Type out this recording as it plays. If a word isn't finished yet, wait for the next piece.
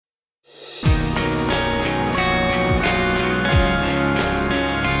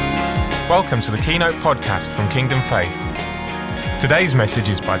Welcome to the Keynote podcast from Kingdom Faith. Today's message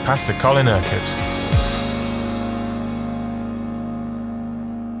is by Pastor Colin Urquhart.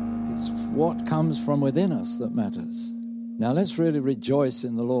 It's what comes from within us that matters. Now let's really rejoice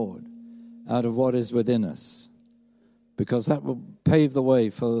in the Lord out of what is within us, because that will pave the way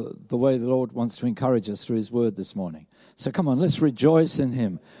for the way the Lord wants to encourage us through His word this morning. So come on, let's rejoice in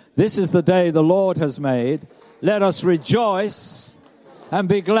Him. This is the day the Lord has made. Let us rejoice and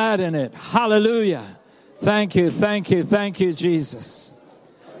be glad in it. Hallelujah. Thank you, thank you, thank you, Jesus.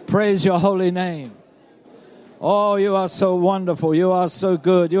 Praise your holy name. Oh, you are so wonderful. You are so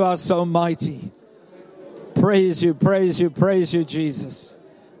good. You are so mighty. Praise you, praise you, praise you, Jesus.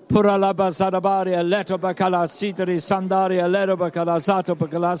 Pura la basarabaria, leto bacala sitri sandaria, leto bacala sato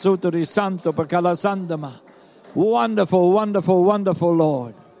bacala sutri santo bacala sandama. Wonderful, wonderful, wonderful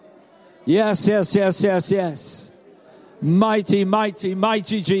Lord. Yes, yes, yes, yes, yes. Mighty, mighty,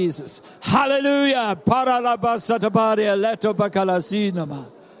 mighty Jesus. Hallelujah. Paralabasatabaria leto bacalasinama.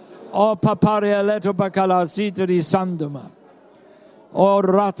 O paparia leto bacalasitri sanduma. O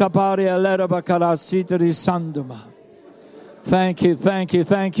rataparia leto bacalasitri sanduma. Thank you, thank you,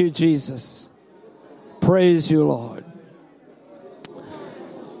 thank you, Jesus. Praise you, Lord.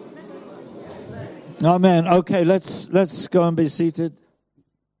 Amen. Okay, let's go and be seated.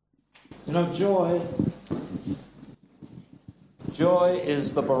 You know, Joy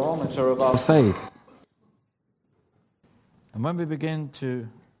is the barometer of our faith. And when we begin to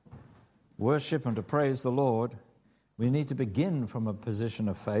worship and to praise the Lord, we need to begin from a position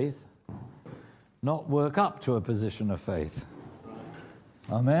of faith, not work up to a position of faith.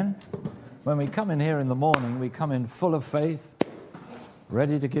 Amen? When we come in here in the morning, we come in full of faith,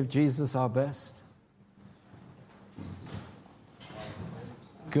 ready to give Jesus our best.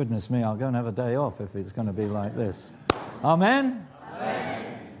 Goodness me, I'll go and have a day off if it's going to be like this. Amen?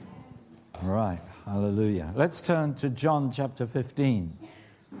 Amen. Right, hallelujah. Let's turn to John chapter 15.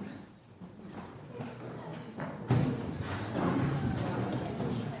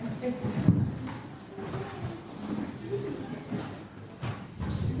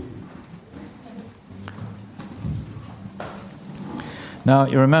 Now,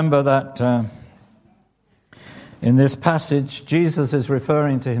 you remember that in this passage, Jesus is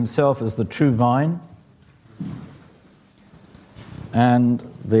referring to himself as the true vine, and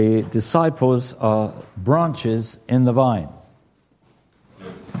the disciples are branches in the vine.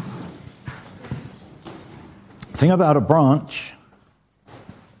 The thing about a branch,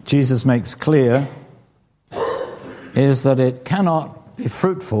 Jesus makes clear, is that it cannot be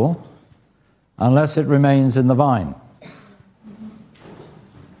fruitful unless it remains in the vine.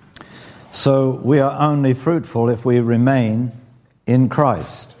 So we are only fruitful if we remain in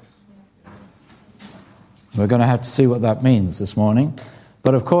Christ. We're going to have to see what that means this morning.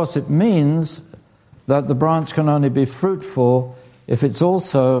 But of course it means that the branch can only be fruitful if it's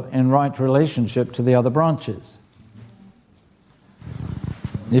also in right relationship to the other branches.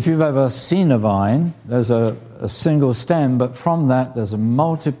 If you've ever seen a vine, there's a single stem, but from that there's a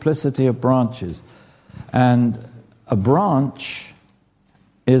multiplicity of branches. And a branch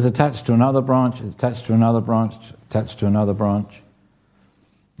is attached to another branch, is attached to another branch, attached to another branch.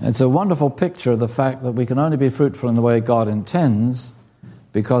 It's a wonderful picture of the fact that we can only be fruitful in the way God intends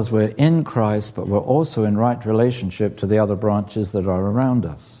because we're in Christ, but we're also in right relationship to the other branches that are around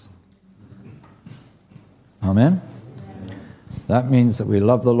us. Amen? That means that we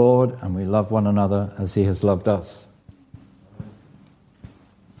love the Lord and we love one another as He has loved us.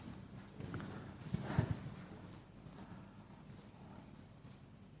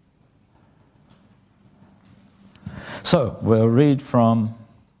 So, we'll read from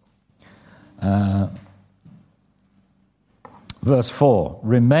verse 4.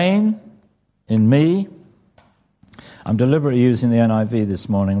 Remain in me. I'm deliberately using the NIV this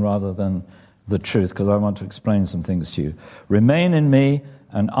morning rather than the truth because I want to explain some things to you. Remain in me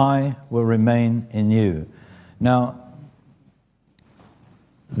and I will remain in you. Now,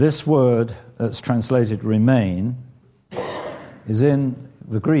 this word that's translated remain is in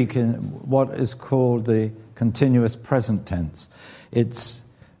the Greek in what is called the continuous present tense. It's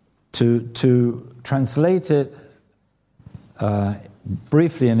to translate it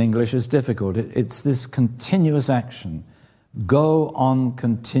briefly in English is difficult. It's this continuous action. Go on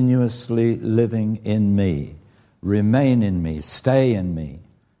continuously living in me. Remain in me. Stay in me.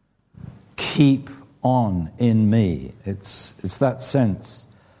 Keep on in me. It's that sense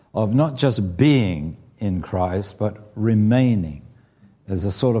of not just being in Christ, but remaining. There's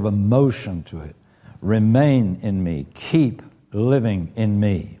a sort of emotion to it. Remain in me. Keep living in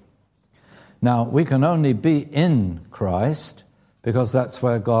me. Now, we can only be in Christ because that's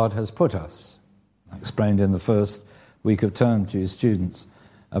where God has put us. I explained in the first week of term to you students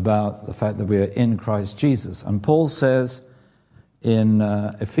about the fact that we are in Christ Jesus. And Paul says in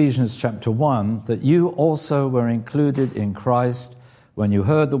Ephesians chapter 1 that you also were included in Christ when you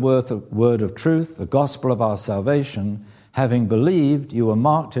heard the word of truth, the gospel of our salvation. Having believed, you were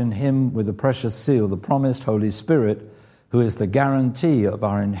marked in him with the precious seal, the promised Holy Spirit, who is the guarantee of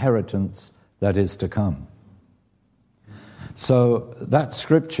our inheritance that is to come. So that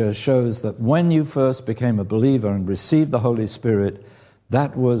scripture shows that when you first became a believer and received the Holy Spirit,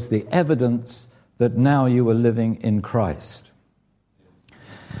 that was the evidence that now you were living in Christ.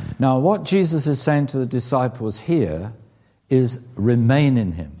 Now, what Jesus is saying to the disciples here is remain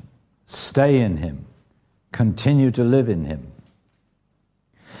in him, stay in him, continue to live in him.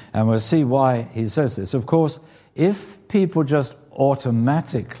 And we'll see why he says this. Of course, if people just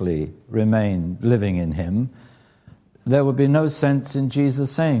automatically remain living in him, there would be no sense in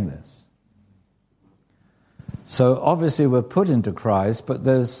Jesus saying this. So obviously we're put into Christ, but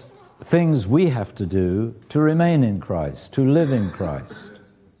there's things we have to do to remain in Christ, to live in Christ.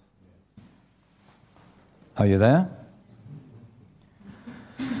 Are you there?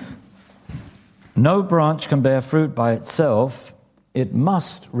 No branch can bear fruit by itself. It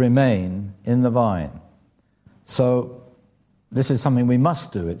must remain in the vine. So this is something we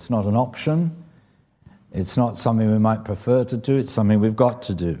must do. It's not an option. It's not something we might prefer to do. It's something we've got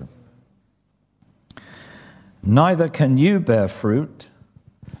to do. Neither can you bear fruit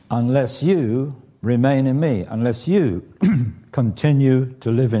unless you remain in me, unless you continue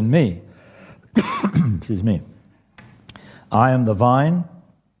to live in me. Excuse me. I am the vine,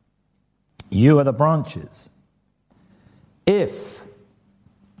 you are the branches. If,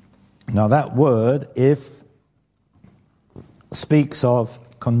 now that word, if, speaks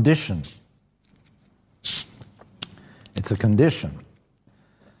of condition. It's a condition.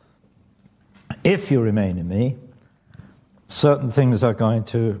 If you remain in me, certain things are going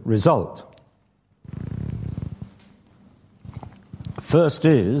to result. First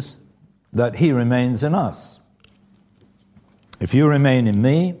is that he remains in us. If you remain in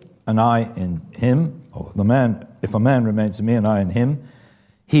me and I in him, or if a man remains in me and I in him,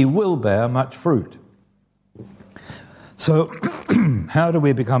 he will bear much fruit. So how do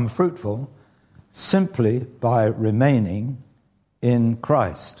we become fruitful? Simply by remaining in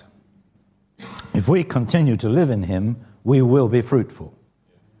Christ. If we continue to live in him, we will be fruitful.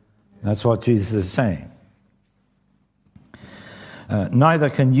 That's what Jesus is saying. Neither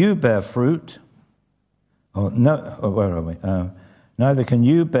can you bear fruit, neither can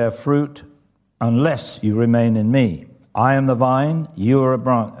you bear fruit unless you remain in me. I am the vine, you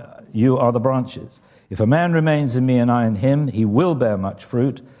are the branches. If a man remains in me and I in him, he will bear much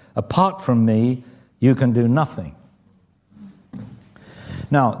fruit. Apart from me, you can do nothing.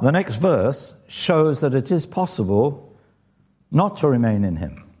 Now, the next verse shows that it is possible not to remain in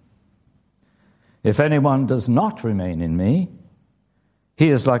him. If anyone does not remain in me, he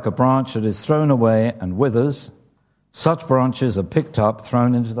is like a branch that is thrown away and withers. Such branches are picked up,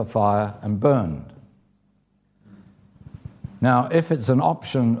 thrown into the fire, and burned. Now, if it's an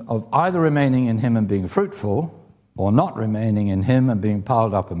option of either remaining in him and being fruitful, or not remaining in him and being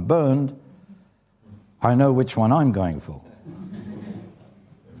piled up and burned, I know which one I'm going for.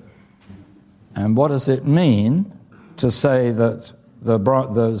 And what does it mean to say that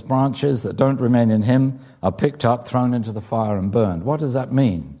those branches that don't remain in him are picked up, thrown into the fire, and burned? What does that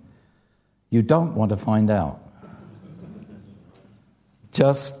mean? You don't want to find out.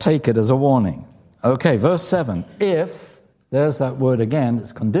 Just take it as a warning. Okay, verse 7. If, there's that word again,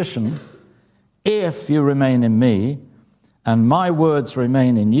 it's condition. If you remain in me, and my words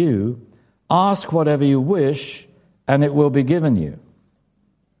remain in you, ask whatever you wish, and it will be given you.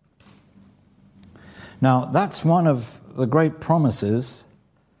 Now, that's one of the great promises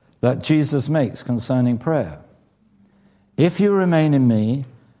that Jesus makes concerning prayer. If you remain in me,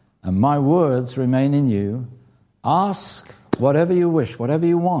 and my words remain in you, ask whatever you wish, whatever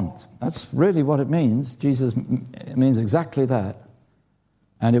you want. That's really what it means. It means exactly that.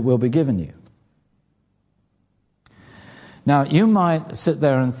 And it will be given you. Now, you might sit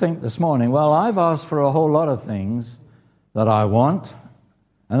there and think this morning, well, I've asked for a whole lot of things that I want,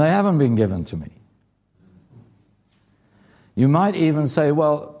 and they haven't been given to me. You might even say,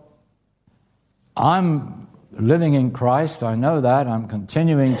 well, I'm living in Christ, I know that, I'm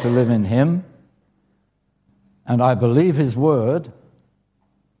continuing to live in him, and I believe his word.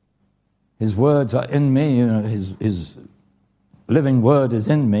 His words are in me, his living word is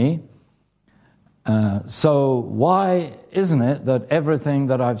in me. So why isn't it that everything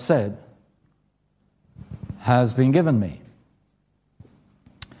that I've said has been given me?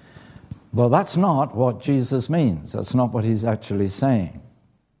 Well, that's not what Jesus means. That's not what he's actually saying.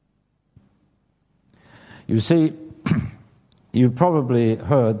 You see, you've probably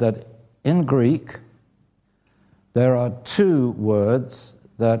heard that in Greek, there are two words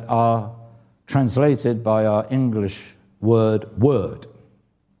that are translated by our English word.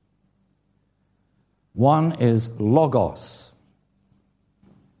 One is logos.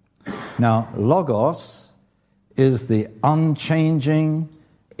 Now, logos is the unchanging,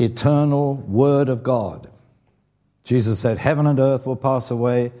 eternal Word of God. Jesus said, heaven and earth will pass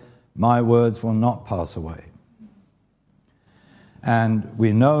away, my words will not pass away. And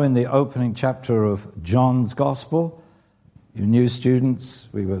we know in the opening chapter of John's Gospel, you new students,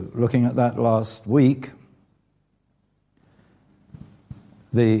 we were looking at that last week,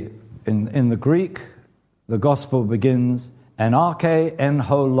 in the Greek, the Gospel begins, en arche en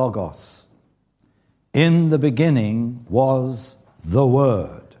ho logos. In the beginning was the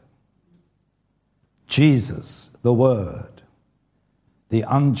Word. Jesus, the Word. The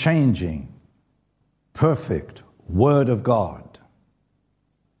unchanging, perfect Word of God.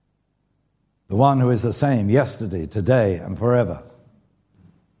 The one who is the same yesterday, today, and forever.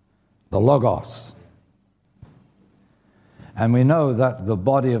 The Logos. And we know that the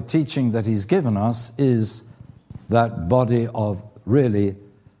body of teaching that he's given us is that body of really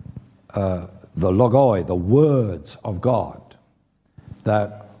the logoi, the words of God,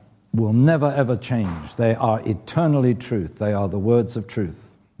 that will never ever change. They are eternally truth. They are the words of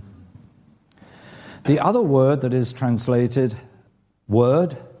truth. The other word that is translated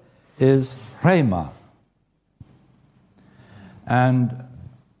word is rhema. And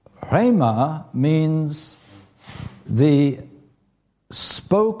rhema means the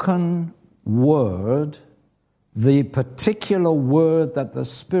spoken word, the particular word that the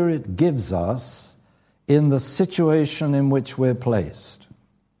Spirit gives us in the situation in which we're placed.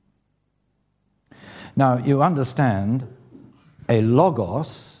 Now, you understand, a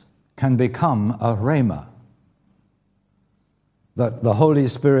logos can become a rhema. That the Holy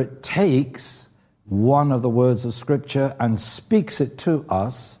Spirit takes one of the words of Scripture and speaks it to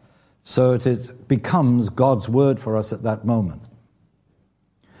us so that it becomes God's word for us at that moment.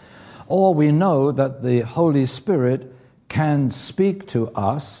 Or we know that the Holy Spirit can speak to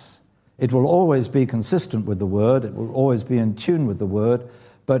us. It will always be consistent with the Word. It will always be in tune with the Word.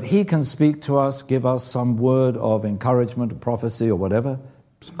 But He can speak to us, give us some word of encouragement, prophecy, or whatever,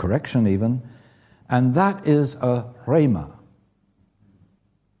 correction even. And that is a rhema.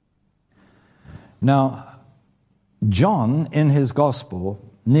 Now, John, in his Gospel,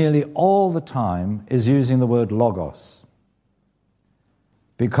 nearly all the time is using the word logos.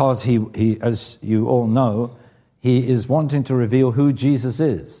 Because he, as you all know, he is wanting to reveal who Jesus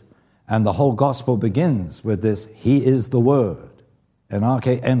is. And the whole Gospel begins with this, He is the Word. En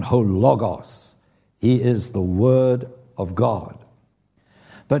arche en ho logos. He is the Word of God.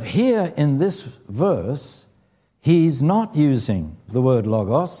 But here in this verse, he's not using the word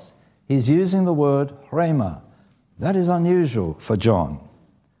logos. He's using the word rhema. That is unusual for John.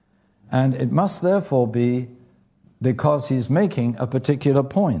 And it must therefore be because he's making a particular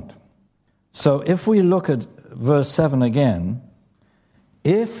point. So if we look at verse 7 again,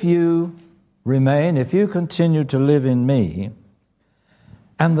 if you remain, if you continue to live in me,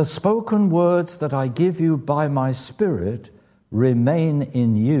 and the spoken words that I give you by my Spirit remain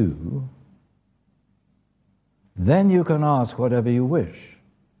in you, then you can ask whatever you wish.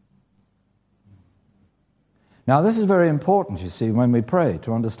 Now, this is very important, you see, when we pray,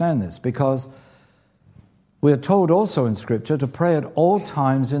 to understand this, because we're told also in Scripture to pray at all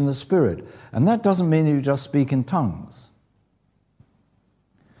times in the Spirit. And that doesn't mean you just speak in tongues.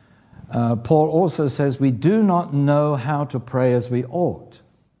 Paul also says we do not know how to pray as we ought,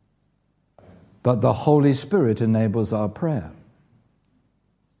 but the Holy Spirit enables our prayer.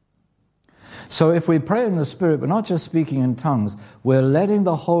 So if we pray in the Spirit, we're not just speaking in tongues, we're letting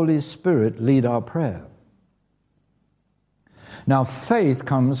the Holy Spirit lead our prayer. Now, faith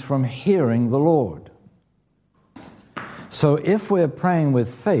comes from hearing the Lord. So if we're praying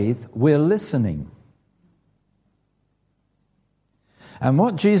with faith, we're listening. And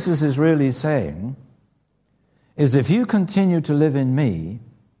what Jesus is really saying is if you continue to live in me,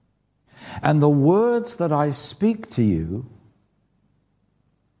 and the words that I speak to you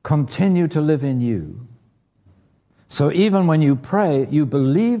continue to live in you, so even when you pray, you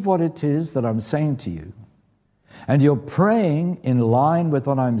believe what it is that I'm saying to you, and you're praying in line with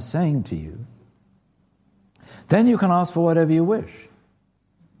what I'm saying to you, then you can ask for whatever you wish.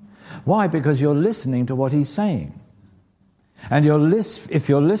 Why? Because you're listening to what he's saying. And if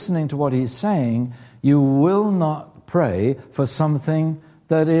you're listening to what he's saying, you will not pray for something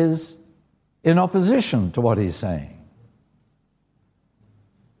that is in opposition to what he's saying.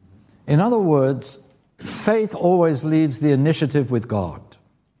 In other words, faith always leaves the initiative with God.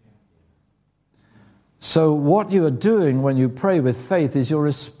 So what you are doing when you pray with faith is you're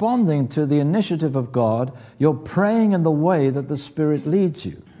responding to the initiative of God. You're praying in the way that the Spirit leads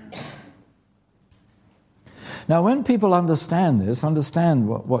you. Now, when people understand this, understand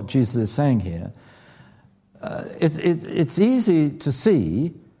what Jesus is saying here, it's easy to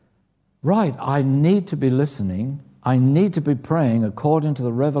see, right, I need to be listening, I need to be praying according to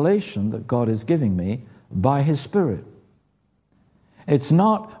the revelation that God is giving me by His Spirit. It's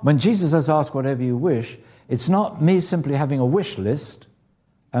not, when Jesus says, ask whatever you wish, it's not me simply having a wish list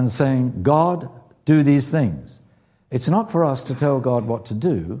and saying, God, do these things. It's not for us to tell God what to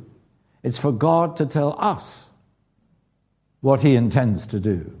do. It's for God to tell us what He intends to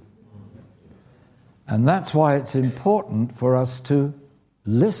do. And that's why it's important for us to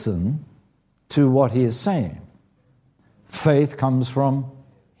listen to what He is saying. Faith comes from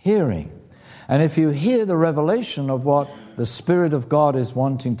hearing. And if you hear the revelation of what the Spirit of God is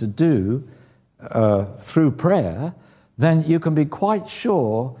wanting to do through prayer, then you can be quite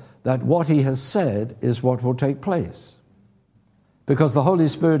sure that what He has said is what will take place. Because the Holy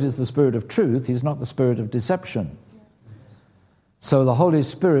Spirit is the Spirit of truth, He's not the Spirit of deception. So the Holy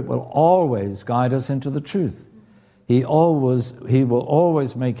Spirit will always guide us into the truth. He will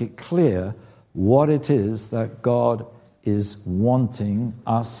always make it clear what it is that God is wanting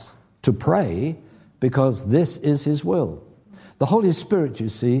us to pray, because this is His will. The Holy Spirit, you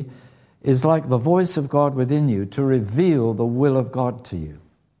see, is like the voice of God within you to reveal the will of God to you.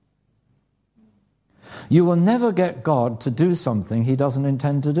 You will never get God to do something He doesn't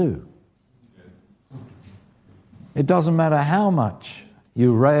intend to do. It doesn't matter how much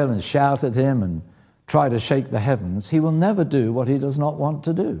you rail and shout at Him and try to shake the heavens, He will never do what He does not want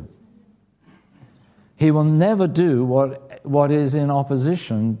to do. He will never do what is in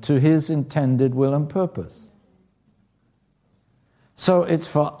opposition to His intended will and purpose. So it's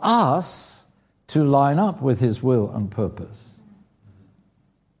for us to line up with His will and purpose.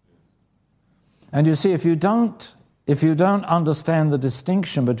 And you see, if you don't understand the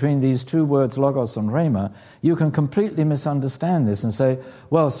distinction between these two words, logos and rhema, you can completely misunderstand this and say,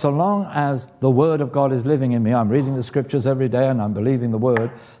 well, so long as the Word of God is living in me, I'm reading the Scriptures every day and I'm believing the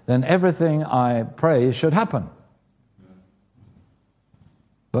Word, then everything I pray should happen.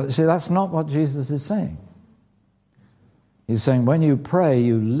 But see, that's not what Jesus is saying. He's saying when you pray,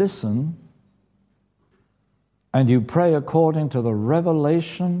 you listen, and you pray according to the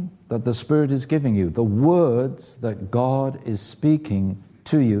revelation that the Spirit is giving you, the words that God is speaking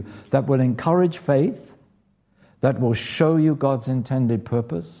to you, that will encourage faith, that will show you God's intended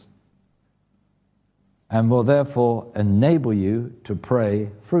purpose, and will therefore enable you to pray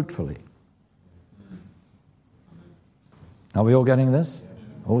fruitfully. Are we all getting this?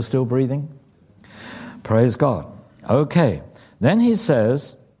 All still breathing? Praise God. Okay. Then he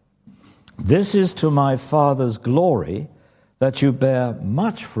says, this is to my Father's glory that you bear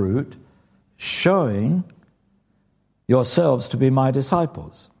much fruit, showing yourselves to be my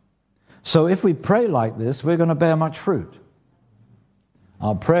disciples. So if we pray like this, we're going to bear much fruit.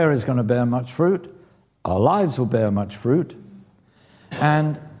 Our prayer is going to bear much fruit. Our lives will bear much fruit.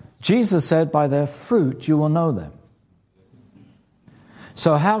 And Jesus said, by their fruit you will know them.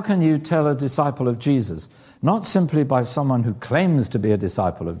 So how can you tell a disciple of Jesus? Not simply by someone who claims to be a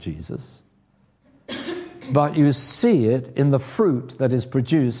disciple of Jesus, but you see it in the fruit that is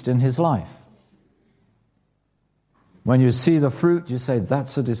produced in his life. When you see the fruit, you say,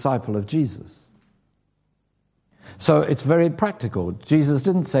 that's a disciple of Jesus. So it's very practical. Jesus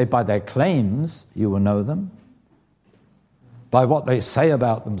didn't say, by their claims you will know them. By what they say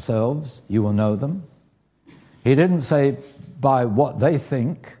about themselves, you will know them. He didn't say, by what they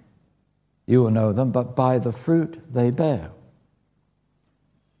think, you will know them, but by the fruit they bear.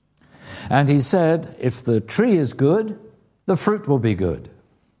 And he said, if the tree is good, the fruit will be good.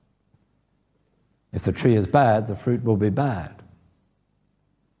 If the tree is bad, the fruit will be bad.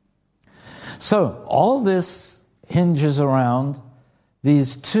 So all this hinges around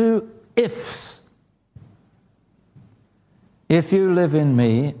these two ifs. If you live in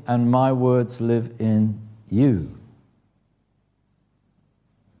me and my words live in you.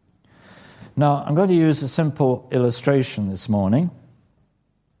 Now, I'm going to use a simple illustration this morning,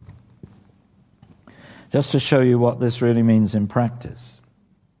 just to show you what this really means in practice.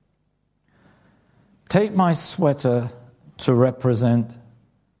 Take my sweater to represent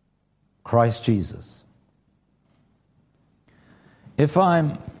Christ Jesus. If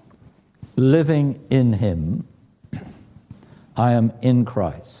I'm living in him, I am in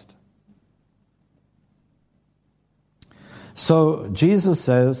Christ. So Jesus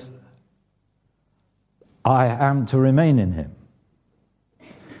says, I am to remain in him.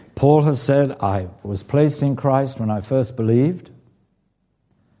 Paul has said, I was placed in Christ when I first believed.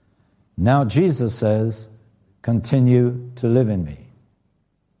 Now Jesus says, continue to live in me.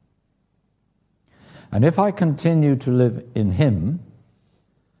 And if I continue to live in him,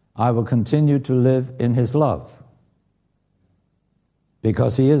 I will continue to live in his love,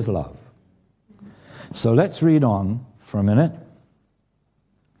 because he is love. So let's read on for a minute.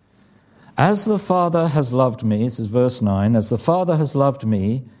 As the Father has loved me, this is verse 9, as the Father has loved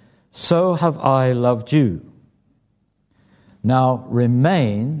me, so have I loved you. Now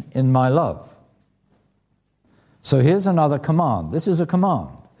remain in my love. So here's another command. This is a command.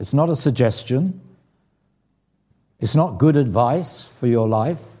 It's not a suggestion. It's not good advice for your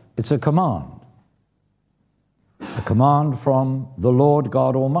life. It's a command. A command from the Lord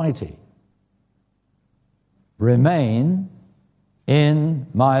God Almighty. Remain in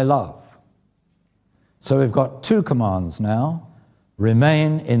my love. So we've got two commands now.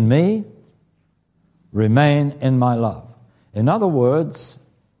 Remain in me, remain in my love. In other words,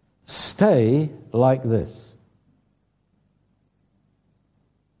 stay like this.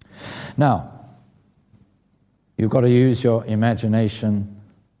 Now, you've got to use your imagination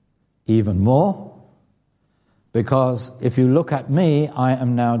even more, because if you look at me, I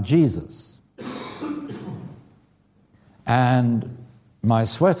am now Jesus. And my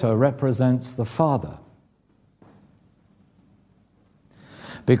sweater represents the Father.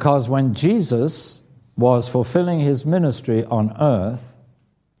 Because when Jesus was fulfilling his ministry on earth,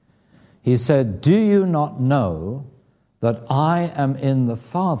 he said, do you not know that I am in the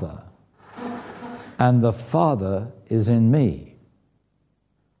Father, and the Father is in me?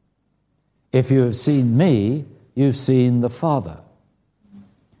 If you have seen me, you've seen the Father.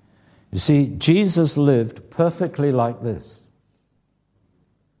 You see, Jesus lived perfectly like this.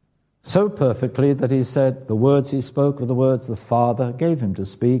 So perfectly that he said the words he spoke were the words the Father gave him to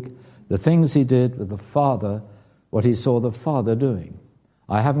speak. The things he did with the Father, what he saw the Father doing.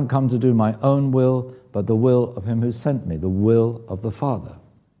 I haven't come to do my own will, but the will of him who sent me, the will of the Father.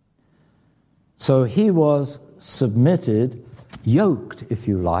 So he was submitted, yoked, if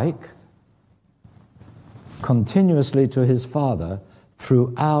you like, continuously to his Father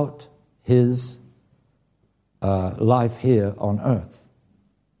throughout his life here on earth.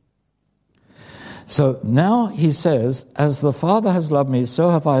 So now he says, as the Father has loved me, so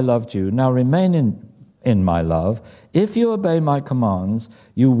have I loved you. Now remain in my love. If you obey my commands,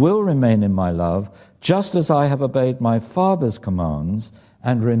 you will remain in my love, just as I have obeyed my Father's commands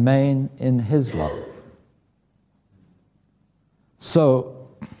and remain in his love.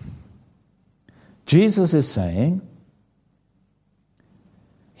 So Jesus is saying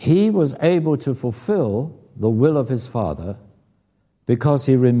he was able to fulfill the will of his Father because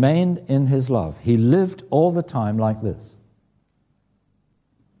he remained in his love. He lived all the time like this.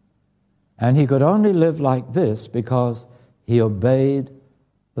 And he could only live like this because he obeyed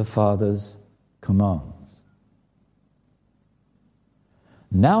the Father's commands.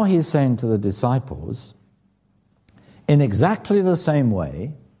 Now he's saying to the disciples, in exactly the same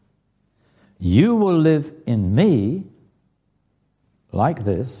way, you will live in me like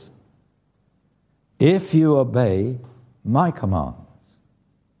this if you obey my commands.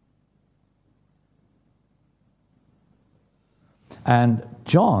 And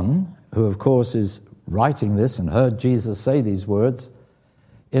John, who of course is writing this and heard Jesus say these words,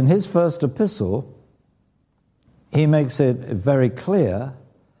 in his first epistle, he makes it very clear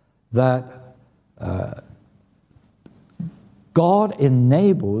that God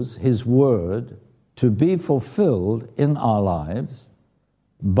enables his word to be fulfilled in our lives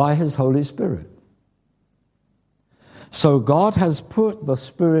by his Holy Spirit. So God has put the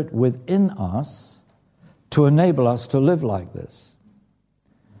Spirit within us to enable us to live like this.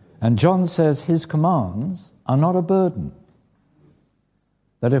 And John says his commands are not a burden.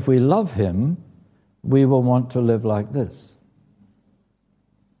 That if we love him, we will want to live like this.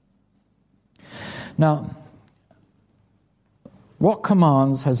 Now, what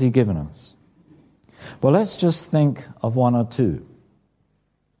commands has he given us? Well, let's just think of one or two.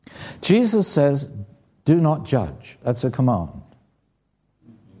 Jesus says, do not judge. That's a command.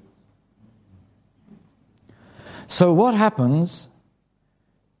 So what happens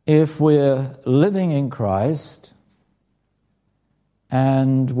if we're living in Christ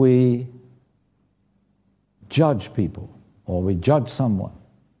and we judge people or we judge someone?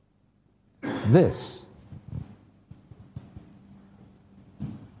 This.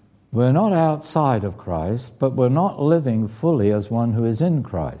 We're not outside of Christ, but we're not living fully as one who is in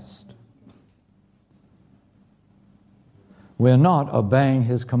Christ. we're not obeying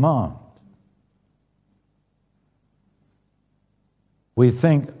his command. We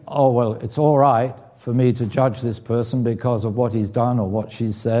think, oh, well, it's all right for me to judge this person because of what he's done or what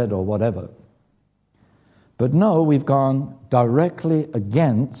she's said or whatever. But no, we've gone directly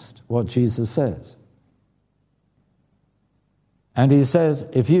against what Jesus says. And he says,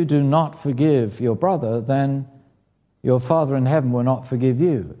 if you do not forgive your brother, then your Father in heaven will not forgive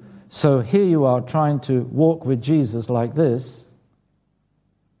you. So here you are trying to walk with Jesus like this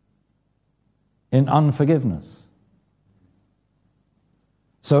in unforgiveness.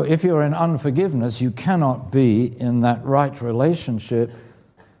 So if you're in unforgiveness, you cannot be in that right relationship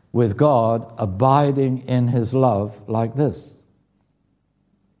with God, abiding in his love like this.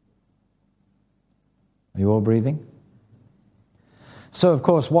 Are you all breathing? So, of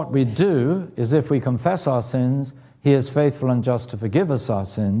course, what we do is if we confess our sins, he is faithful and just to forgive us our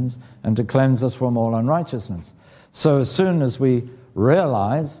sins and to cleanse us from all unrighteousness. So as soon as we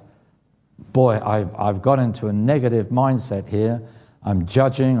realize, boy, I've got into a negative mindset here, I'm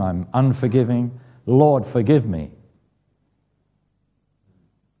judging, I'm unforgiving, Lord, forgive me.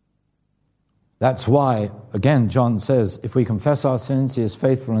 That's why, again, John says, if we confess our sins, he is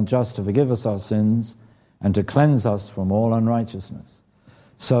faithful and just to forgive us our sins and to cleanse us from all unrighteousness.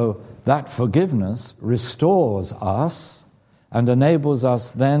 So that forgiveness restores us and enables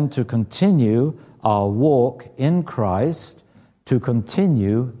us then to continue our walk in Christ, to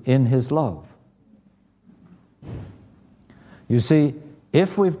continue in his love. You see,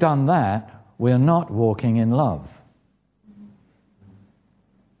 if we've done that, we're not walking in love.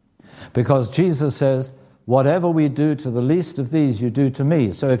 Because Jesus says, whatever we do to the least of these, you do to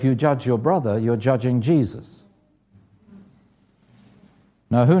me. So if you judge your brother, you're judging Jesus.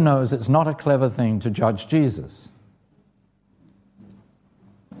 Now, who knows, it's not a clever thing to judge Jesus.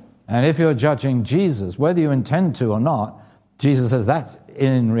 And if you're judging Jesus, whether you intend to or not, Jesus says that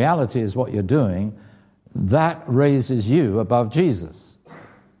in reality is what you're doing. That raises you above Jesus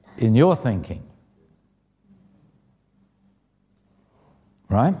in your thinking.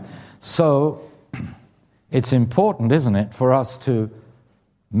 Right? So it's important, isn't it, for us to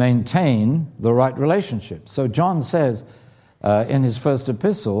maintain the right relationship. So John says in his first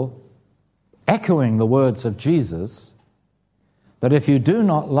epistle, echoing the words of Jesus, that if you do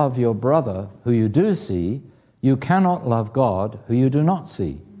not love your brother who you do see, you cannot love God who you do not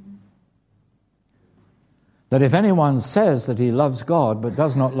see. That if anyone says that he loves God but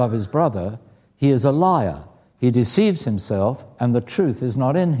does not love his brother, he is a liar. He deceives himself, and the truth is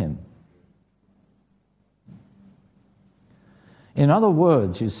not in him. In other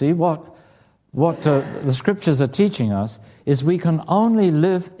words, you see, what the scriptures are teaching us is we can only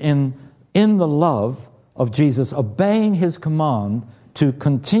live in the love of Jesus, obeying his command to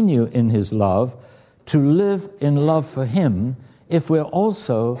continue in his love, to live in love for him, if we're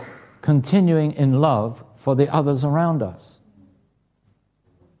also continuing in love for the others around us.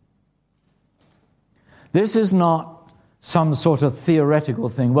 This is not some sort of theoretical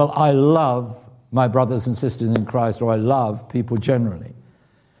thing. Well, I love my brothers and sisters in Christ, or I love people generally.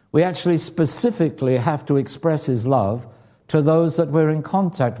 We actually specifically have to express his love to those that we're in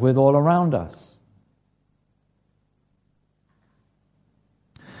contact with all around us.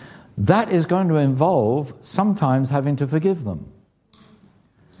 That is going to involve sometimes having to forgive them.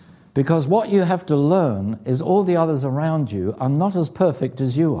 Because what you have to learn is all the others around you are not as perfect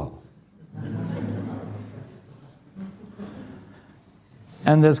as you are.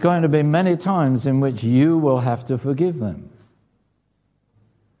 And there's going to be many times in which you will have to forgive them.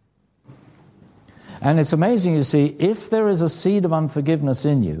 And it's amazing, you see, if there is a seed of unforgiveness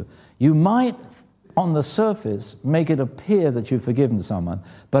in you, you might, on the surface, make it appear that you've forgiven someone,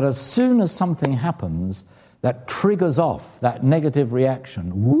 but as soon as something happens that triggers off that negative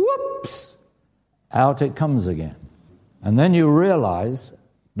reaction, whoops, out it comes again. And then you realize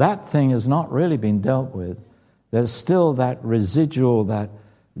that thing has not really been dealt with. There's still that residual,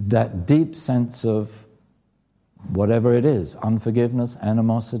 that deep sense of whatever it is, unforgiveness,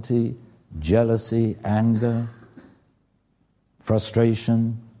 animosity, jealousy, anger,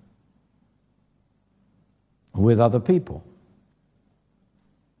 frustration with other people.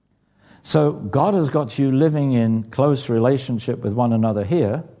 So God has got you living in close relationship with one another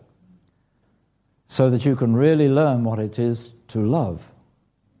here so that you can really learn what it is to love.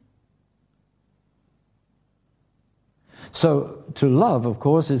 So to love, of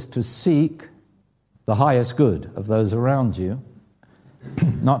course, is to seek the highest good of those around you,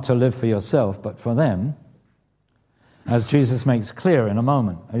 not to live for yourself, but for them, as Jesus makes clear in a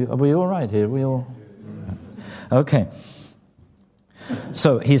moment. Are we all right here? We all? Okay.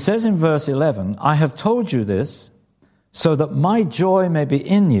 So he says in verse 11, I have told you this so that my joy may be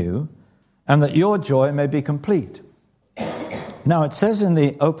in you and that your joy may be complete. Now, it says in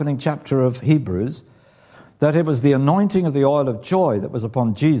the opening chapter of Hebrews that it was the anointing of the oil of joy that was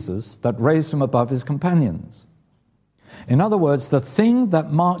upon Jesus that raised him above his companions. In other words, the thing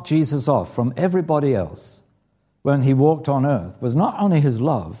that marked Jesus off from everybody else when he walked on earth was not only his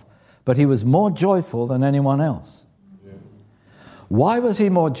love, but he was more joyful than anyone else. Yeah. Why was he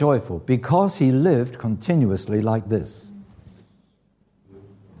more joyful? Because he lived continuously like this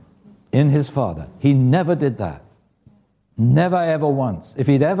in his Father. He never did that. Never, ever once. If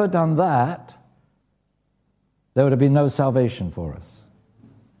he'd ever done that, there would have been no salvation for us.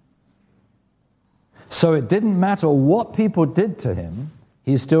 So it didn't matter what people did to him,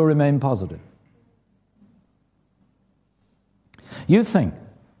 he still remained positive. You think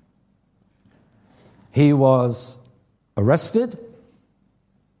he was arrested,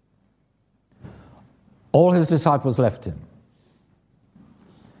 all his disciples left him.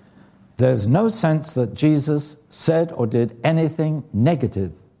 There's no sense that Jesus said or did anything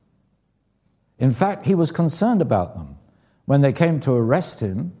negative. In fact, he was concerned about them. When they came to arrest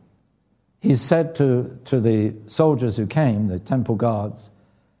him, he said to the soldiers who came, the temple guards,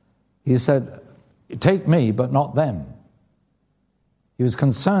 he said, "Take me, but not them." He was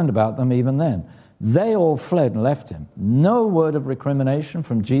concerned about them even then. They all fled and left him. No word of recrimination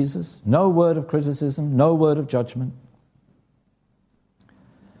from Jesus, no word of criticism, no word of judgment.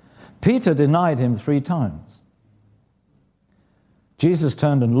 Peter denied him 3 times. Jesus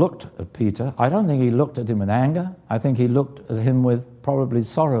turned and looked at Peter. I don't think he looked at him in anger. I think he looked at him with probably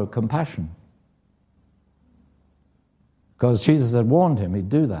sorrow, compassion. Because Jesus had warned him he'd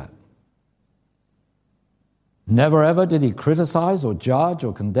do that. Never ever did he criticize or judge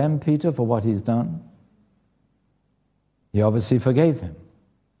or condemn Peter for what he's done. He obviously forgave him.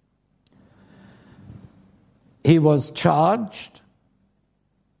 He was charged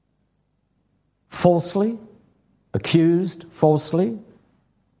falsely, accused falsely.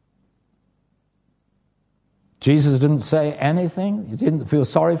 Jesus didn't say anything. He didn't feel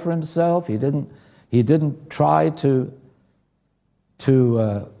sorry for himself. He didn't try to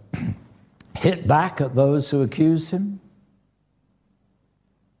hit back at those who accused him.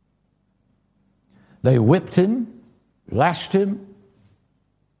 They whipped him, lashed him.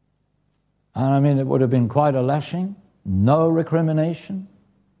 And I mean, it would have been quite a lashing. No recrimination.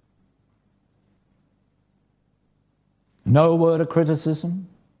 No word of criticism.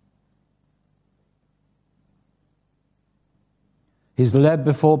 He's led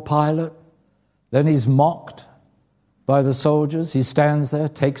before Pilate. Then he's mocked by the soldiers. He stands there,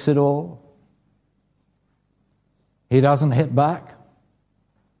 takes it all. He doesn't hit back.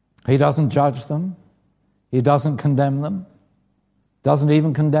 He doesn't judge them. He doesn't condemn them. Doesn't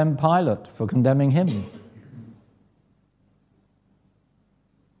even condemn Pilate for condemning him.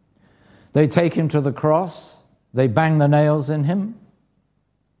 They take him to the cross. They bang the nails in him.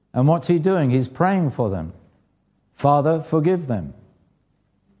 And what's he doing? He's praying for them. Father, forgive them.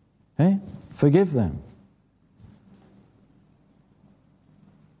 Forgive them.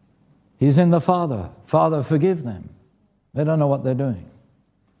 He's in the Father. Father, forgive them. They don't know what they're doing.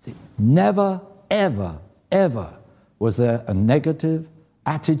 See, never, ever, ever was there a negative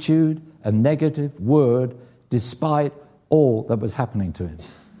attitude, a negative word, despite all that was happening to him.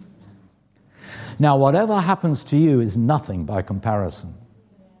 Now, whatever happens to you is nothing by comparison.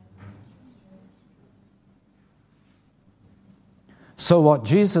 So what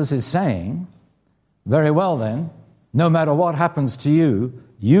Jesus is saying, very well then, no matter what happens to you,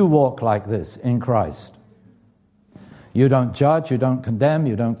 you walk like this in Christ. You don't judge, you don't condemn,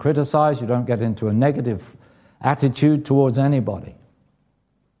 you don't criticize, you don't get into a negative attitude towards anybody.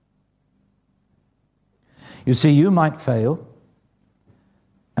 You see, you might fail,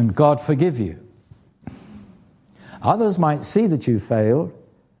 and God forgive you. Others might see that you failed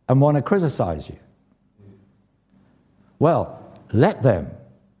and want to criticize you. Well, let them,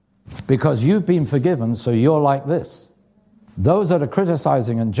 because you've been forgiven, so you're like this. Those that are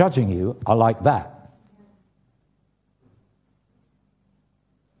criticizing and judging you are like that.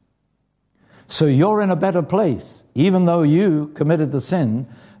 So you're in a better place, even though you committed the sin,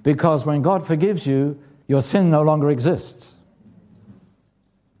 because when God forgives you, your sin no longer exists.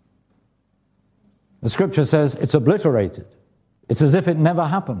 The scripture says it's obliterated. It's as if it never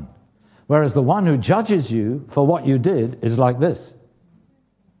happened. Whereas the one who judges you for what you did is like this.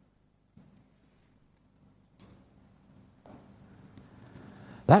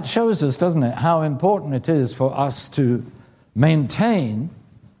 That shows us, doesn't it, how important it is for us to maintain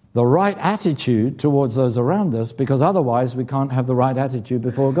the right attitude towards those around us, because otherwise we can't have the right attitude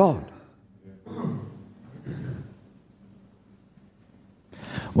before God.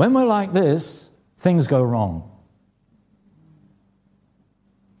 When we're like this, things go wrong.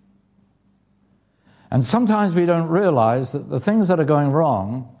 And sometimes we don't realize that the things that are going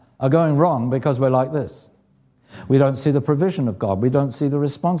wrong because we're like this. We don't see the provision of God. We don't see the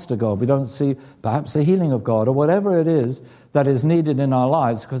response to God. We don't see perhaps the healing of God or whatever it is that is needed in our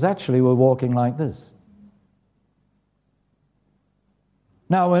lives, because actually we're walking like this.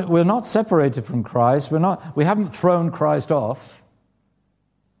 Now, we're not separated from Christ. We haven't thrown Christ off.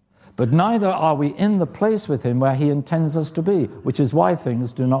 But neither are we in the place with him where he intends us to be, which is why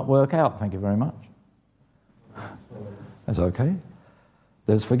things do not work out. Thank you very much. That's okay.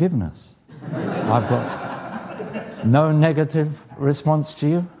 There's forgiveness. I've got no negative response to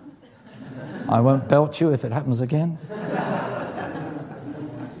you. I won't belt you if it happens again.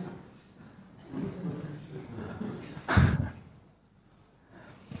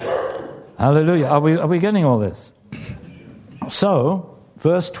 Hallelujah. Are we getting all this? So,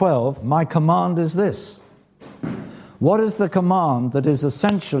 verse 12, my command is this. What is the command that is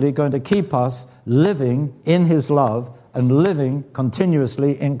essentially going to keep us living in his love and living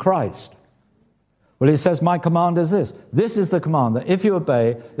continuously in Christ? Well, he says, my command is this. This is the command, that if you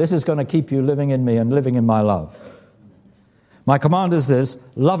obey, this is going to keep you living in me and living in my love. My command is this,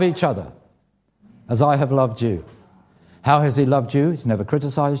 love each other as I have loved you. How has he loved you? He's never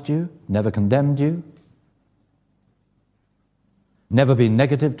criticized you, never condemned you, never been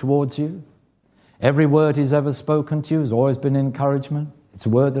negative towards you. Every word he's ever spoken to you has always been encouragement. It's a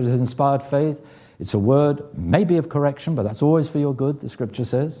word that has inspired faith. It's a word maybe of correction, but that's always for your good, the scripture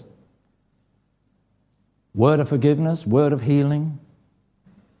says. Word of forgiveness, word of healing,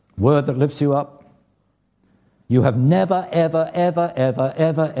 word that lifts you up. You have never, ever, ever, ever,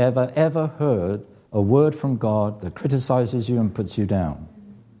 ever, ever, ever heard a word from God that criticizes you and puts you down.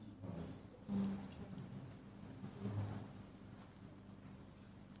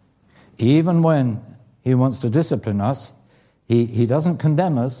 Even when he wants to discipline us, he doesn't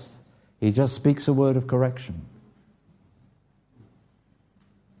condemn us, he just speaks a word of correction.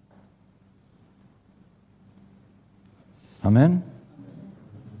 Amen?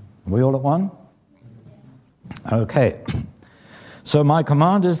 Are we all at one? Okay. So my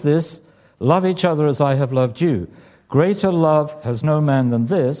command is this, love each other as I have loved you. Greater love has no man than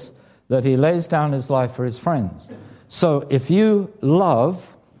this, that he lays down his life for his friends. So if you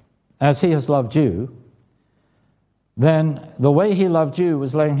love as he has loved you, then the way he loved you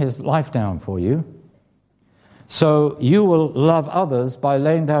was laying his life down for you. So you will love others by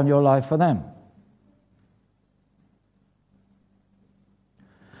laying down your life for them.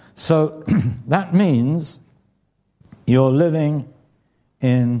 So that means you're living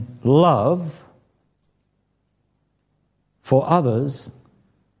in love for others,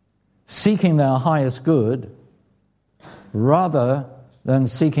 seeking their highest good, rather than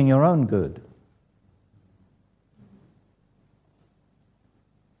seeking your own good.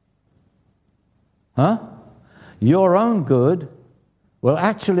 Huh? Your own good will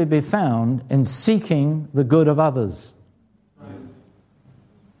actually be found in seeking the good of others.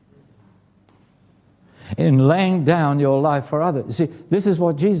 In laying down your life for others. You see, this is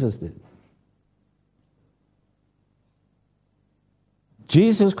what Jesus did.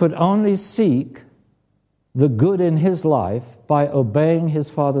 Jesus could only seek the good in his life by obeying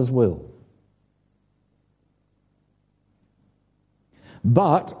his Father's will.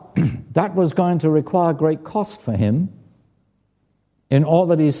 But that was going to require great cost for him in all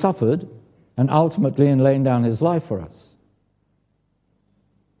that he suffered and ultimately in laying down his life for us.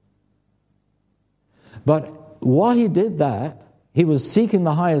 But while he did that, he was seeking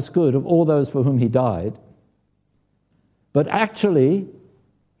the highest good of all those for whom he died. But actually,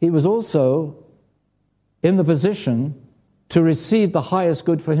 he was also in the position to receive the highest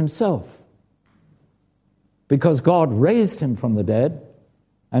good for himself, because God raised him from the dead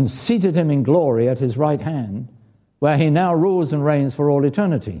and seated him in glory at his right hand, where he now rules and reigns for all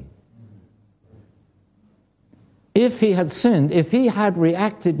eternity. If he had sinned, if he had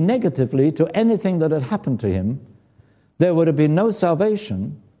reacted negatively to anything that had happened to him, there would have been no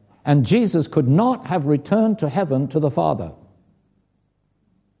salvation, and Jesus could not have returned to heaven to the Father.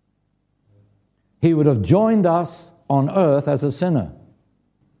 He would have joined us on earth as a sinner.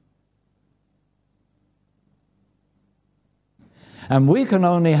 And we can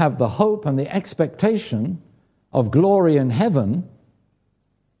only have the hope and the expectation of glory in heaven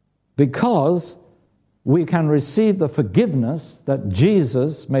because we can receive the forgiveness that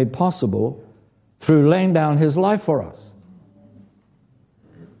Jesus made possible through laying down his life for us.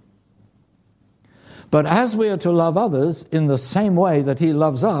 But as we are to love others in the same way that he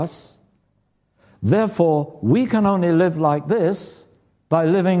loves us, therefore we can only live like this by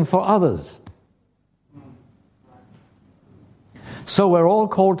living for others. So we're all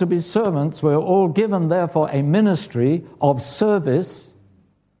called to be servants. We're all given, therefore, a ministry of service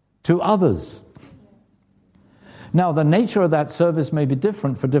to others. Now, the nature of that service may be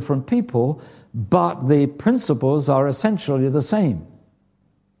different for different people, but the principles are essentially the same.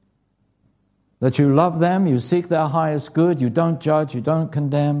 That you love them, you seek their highest good, you don't judge, you don't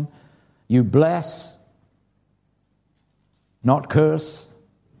condemn, you bless, not curse,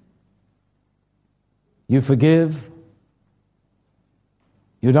 you forgive,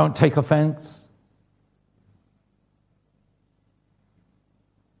 you don't take offense.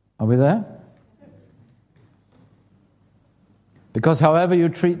 Are we there? Because however you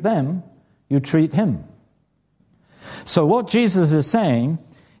treat them, you treat him. So what Jesus is saying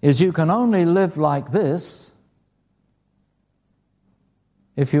is you can only live like this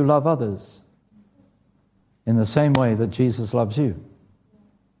if you love others in the same way that Jesus loves you.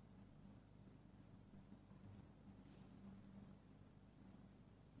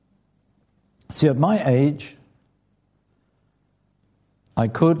 See, at my age, I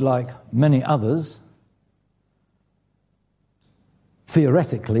could, like many others,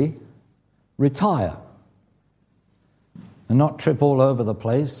 theoretically retire and not trip all over the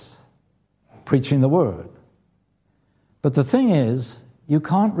place preaching the word. But the thing is, you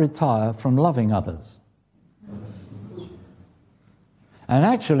can't retire from loving others. And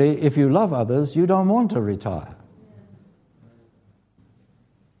actually, if you love others, you don't want to retire.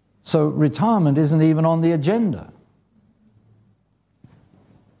 So retirement isn't even on the agenda.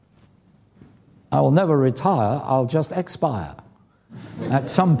 I will never retire, I'll just expire at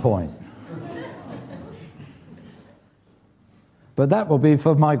some point. But that will be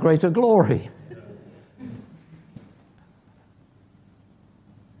for my greater glory.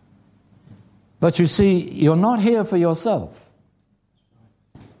 But you see, you're not here for yourself.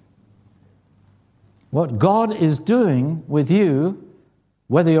 What God is doing with you,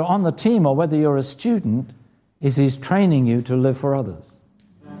 whether you're on the team or whether you're a student, is He's training you to live for others.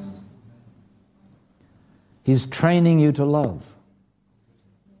 He's training you to love.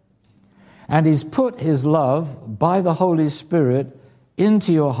 And He's put His love by the Holy Spirit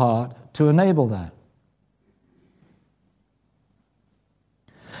into your heart to enable that.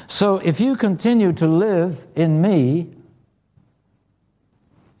 So if you continue to live in me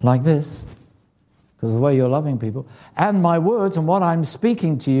like this, because of the way you're loving people, and my words and what I'm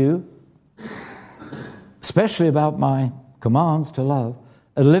speaking to you, especially about my commands to love,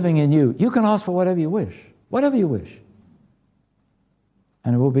 are living in you, you can ask for whatever you wish,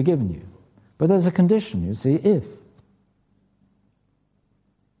 and it will be given you. But there's a condition, you see, if.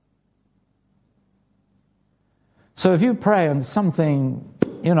 So if you pray and something,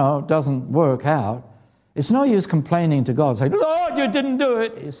 doesn't work out, it's no use complaining to God, saying, Lord, you didn't do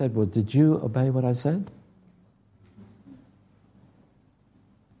it. He said, well, did you obey what I said?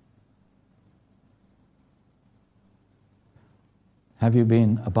 Have you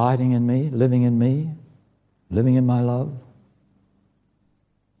been abiding in me, living in my love?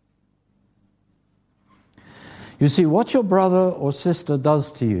 You see, what your brother or sister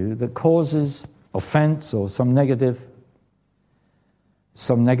does to you that causes offense or some negative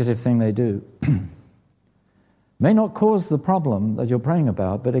thing they do may not cause the problem that you're praying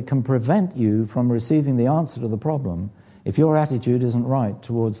about, but it can prevent you from receiving the answer to the problem if your attitude isn't right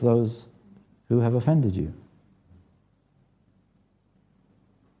towards those who have offended you.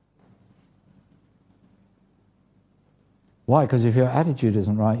 Why? Because if your attitude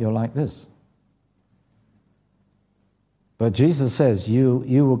isn't right, you're like this. But Jesus says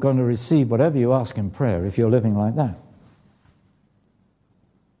you are going to receive whatever you ask in prayer if you're living like that.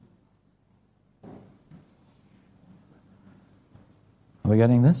 Are we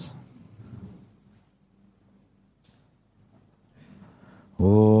getting this?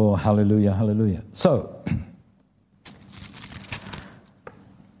 Oh, hallelujah, hallelujah. So,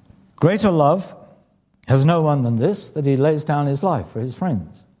 greater love has no one than this, that He lays down His life for His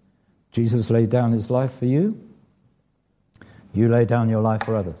friends. Jesus laid down His life for you. You lay down your life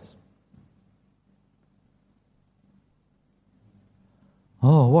for others.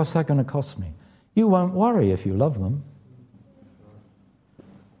 Oh, what's that going to cost me? You won't worry if you love them.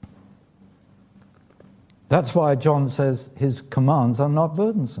 That's why John says His commands are not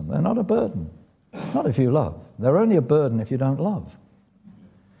burdensome. They're not a burden. Not if you love. They're only a burden if you don't love.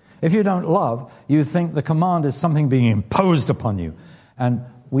 If you don't love, you think the command is something being imposed upon you. And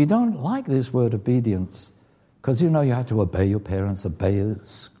we don't like this word obedience, because you have to obey your parents, obey your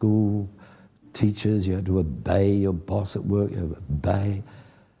school teachers, you have to obey your boss at work, you have to obey.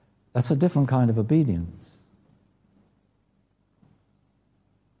 That's a different kind of obedience.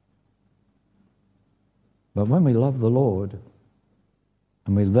 But when we love the Lord,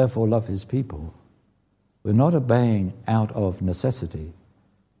 and we therefore love his people, we're not obeying out of necessity.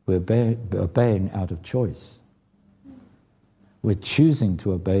 We're obeying out of choice. We're choosing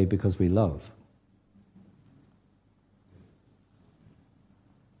to obey because we love.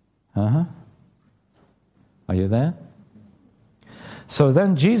 Are you there? So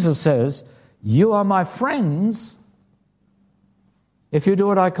then Jesus says, you are my friends if you do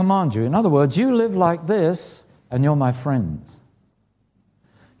what I command you. In other words, you live like this and you're my friends.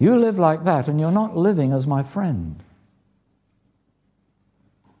 You live like that and you're not living as my friend.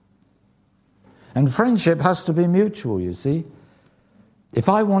 And friendship has to be mutual, you see. If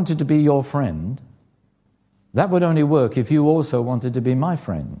I wanted to be your friend, that would only work if you also wanted to be my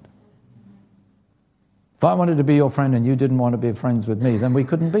friend. If I wanted to be your friend and you didn't want to be friends with me, then we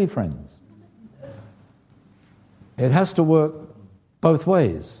couldn't be friends. It has to work both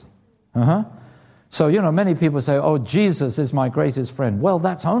ways. So, many people say, oh, Jesus is my greatest friend. Well,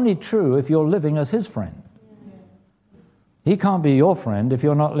 that's only true if you're living as his friend. He can't be your friend if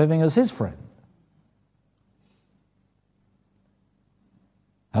you're not living as his friend.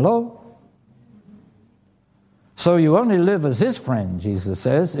 Hello? So you only live as his friend, Jesus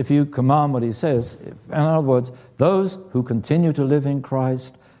says, if you command what he says. In other words, those who continue to live in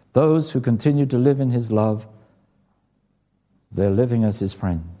Christ, those who continue to live in his love, they're living as his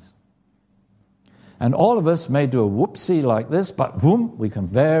friends. And all of us may do a whoopsie like this, but boom, we can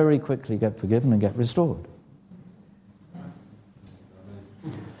very quickly get forgiven and get restored.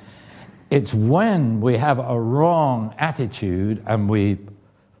 It's when we have a wrong attitude and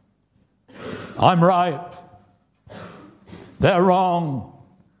I'm right, they're wrong.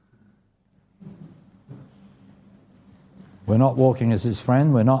 We're not walking as his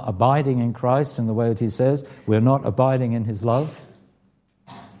friend. We're not abiding in Christ in the way that he says. We're not abiding in his love.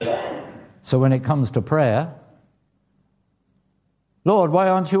 So when it comes to prayer, Lord, why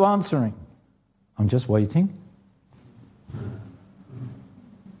aren't you answering? I'm just waiting.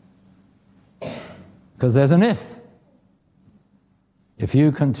 Because there's an if. If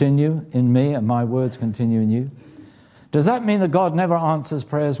you continue in me and my words continue in you. Does that mean that God never answers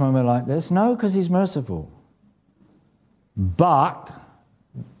prayers when we're like this? No, because he's merciful. But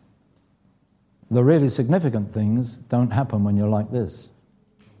the really significant things don't happen when you're like this.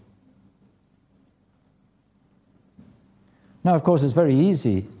 Now, of course, it's very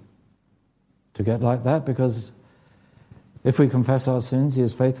easy to get like that because if we confess our sins, he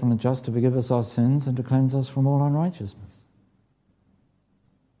is faithful and just to forgive us our sins and to cleanse us from all unrighteousness.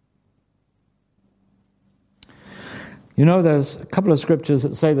 There's a couple of scriptures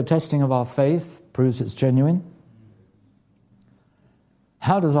that say the testing of our faith proves it's genuine.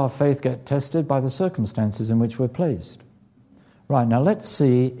 How does our faith get tested? By the circumstances in which we're placed. Right, now let's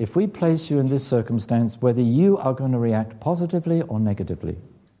see, if we place you in this circumstance, whether you are going to react positively or negatively.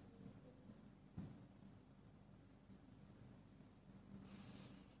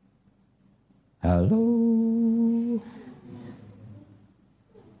 Hello?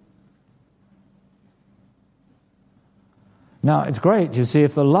 Now, it's great, you see,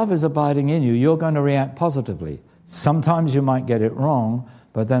 if the love is abiding in you, you're going to react positively. Sometimes you might get it wrong,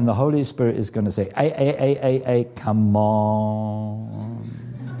 but then the Holy Spirit is going to say, hey, come on.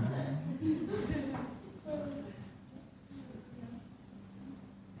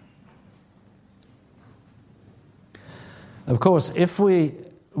 Of course, if we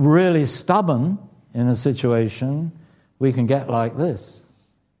really stubborn in a situation, we can get like this.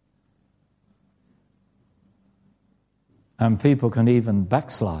 And people can even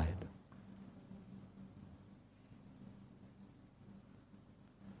backslide.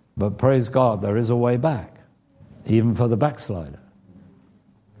 But praise God, there is a way back, even for the backslider.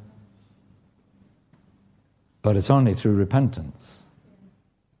 But it's only through repentance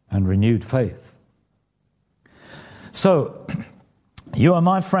and renewed faith. So, you are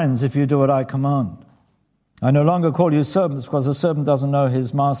my friends if you do what I command. I no longer call you servants because a servant doesn't know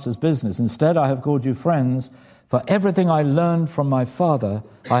his master's business. Instead, I have called you friends, for everything I learned from my Father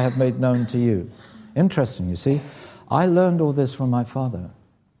I have made known to you. Interesting, you see. I learned all this from my Father.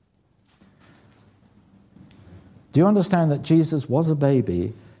 Do you understand that Jesus was a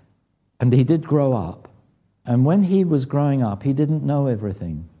baby and he did grow up? And when he was growing up, he didn't know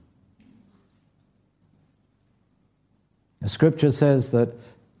everything. The scripture says that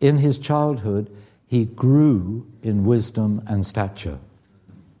in his childhood, he grew in wisdom and stature.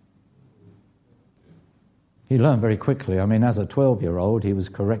 He learned very quickly. I mean, as a 12-year-old, he was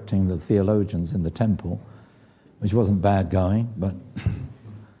correcting the theologians in the temple, which wasn't bad going, but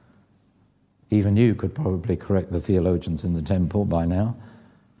even you could probably correct the theologians in the temple by now,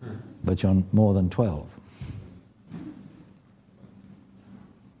 but you're more than 12.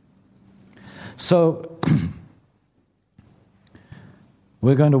 So,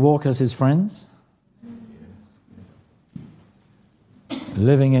 we're going to walk as his friends,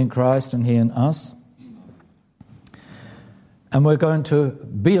 living in Christ and he in us. And we're going to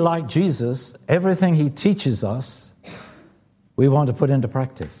be like Jesus. Everything he teaches us, we want to put into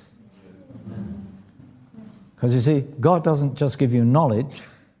practice. Because you see, God doesn't just give you knowledge,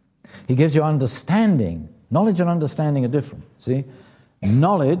 he gives you understanding. Knowledge and understanding are different. See,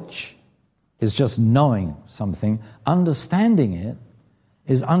 knowledge is just knowing something. Understanding it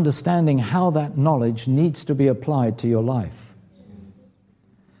is understanding how that knowledge needs to be applied to your life.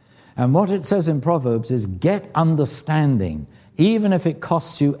 And what it says in Proverbs is get understanding. Even if it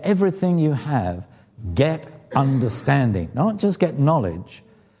costs you everything you have, get understanding. Not just get knowledge,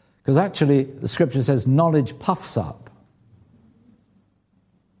 because actually the scripture says knowledge puffs up.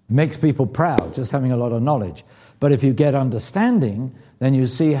 Makes people proud, just having a lot of knowledge. But if you get understanding, then you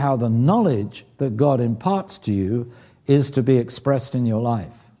see how the knowledge that God imparts to you is to be expressed in your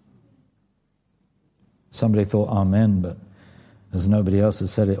life. Somebody thought amen, but as nobody else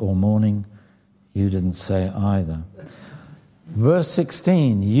has said it all morning, you didn't say it either. Verse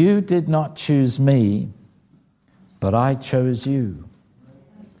 16, you did not choose me, but I chose you.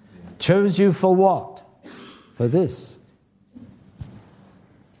 Chose you for what? For this.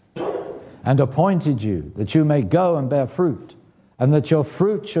 And appointed you that you may go and bear fruit, and that your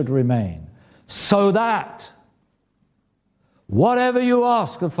fruit should remain, so that whatever you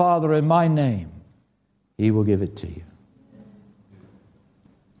ask the Father in my name, he will give it to you.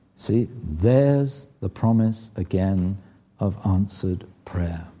 See, there's the promise again of answered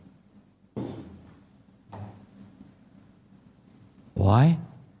prayer. Why?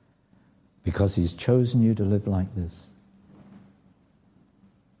 Because he's chosen you to live like this.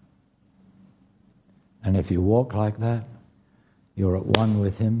 And if you walk like that, you're at one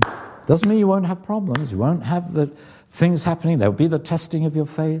with him. Doesn't mean you won't have problems. You won't have the things happening. There'll be the testing of your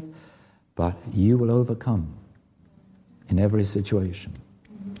faith. But you will overcome in every situation.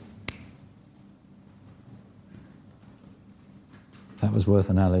 That was worth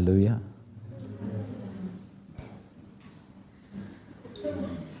an hallelujah.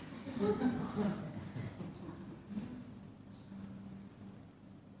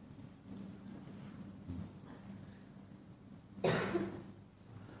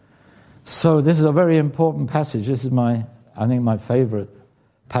 So this is a very important passage. This is I think my favorite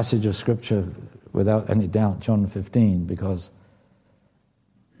passage of Scripture, without any doubt, John 15, because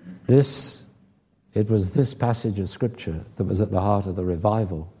it was this passage of Scripture that was at the heart of the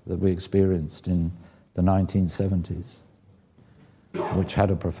revival that we experienced in the 1970s, which had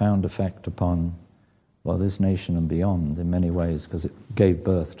a profound effect upon, well, this nation and beyond in many ways, because it gave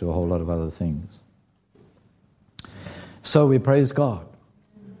birth to a whole lot of other things. So we praise God.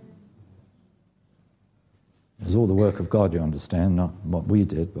 It was all the work of God, you understand, not what we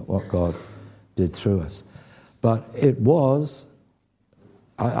did, but what God did through us. But it was,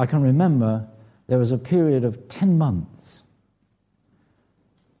 I can remember, there was a period of 10 months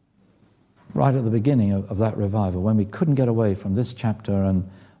right at the beginning of that revival when we couldn't get away from this chapter and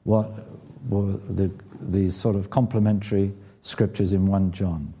what were these sort of complementary scriptures in 1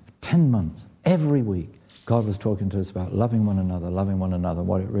 John. 10 months, every week, God was talking to us about loving one another,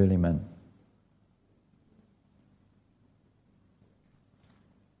 what it really meant.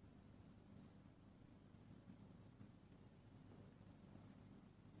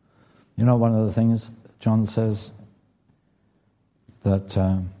 You know, one of the things John says,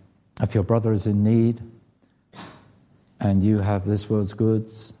 that if your brother is in need and you have this world's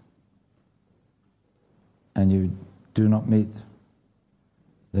goods and you do not meet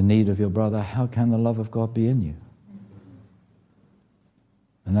the need of your brother, how can the love of God be in you?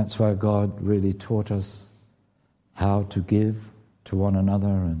 And that's why God really taught us how to give to one another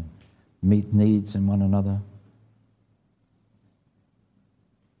and meet needs in one another.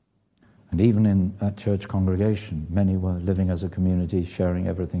 And even in that church congregation, many were living as a community, sharing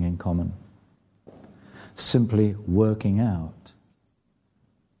everything in common. Simply working out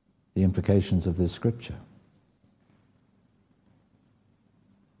the implications of this scripture.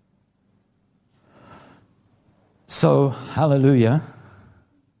 So, hallelujah.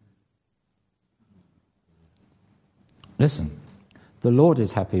 Listen, the Lord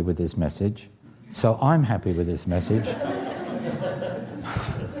is happy with this message, so I'm happy with this message.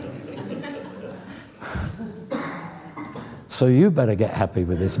 So you better get happy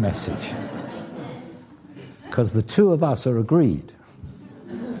with this message, because the two of us are agreed.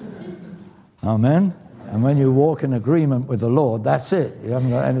 Amen? And when you walk in agreement with the Lord, that's it. You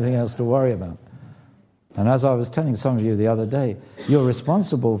haven't got anything else to worry about. And as I was telling some of you the other day, you're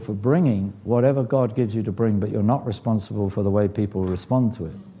responsible for bringing whatever God gives you to bring, but you're not responsible for the way people respond to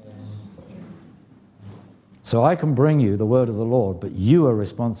it. So I can bring you the word of the Lord, but you are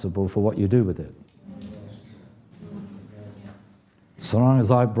responsible for what you do with it. So long as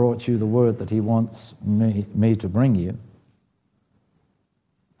I brought you the word that he wants me to bring you,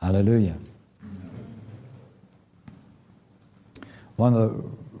 hallelujah. One of the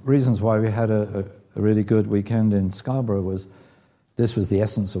reasons why we had a really good weekend in Scarborough was this was the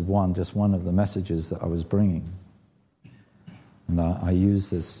essence of just one of the messages that I was bringing. And I use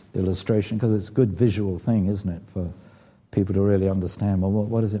this illustration because it's a good visual thing, isn't it, for people to really understand, well,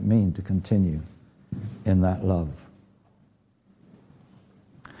 what does it mean to continue in that love?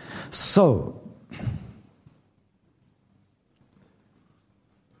 So,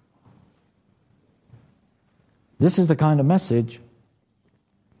 this is the kind of message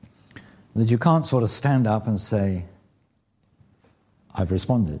that you can't sort of stand up and say, I've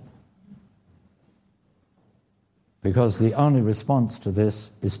responded. Because the only response to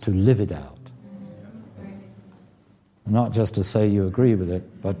this is to live it out. Not just to say you agree with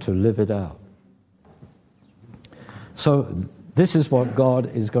it, but to live it out. So this is what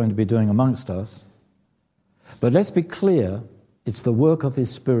God is going to be doing amongst us. But let's be clear, it's the work of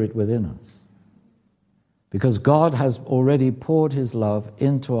his Spirit within us. Because God has already poured his love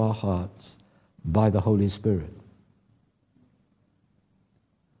into our hearts by the Holy Spirit.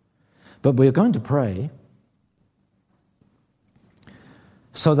 But we're going to pray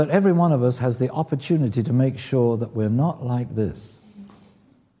so that every one of us has the opportunity to make sure that we're not like this.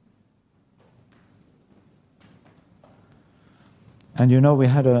 And you know, we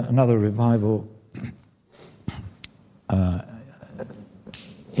had another revival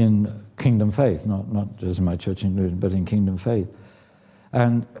in Kingdom Faith, not just in my church in Luton, but in Kingdom Faith.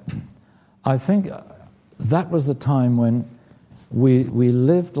 And I think that was the time when we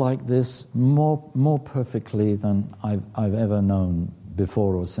lived like this more perfectly than I've ever known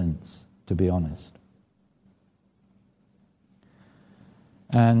before or since, to be honest.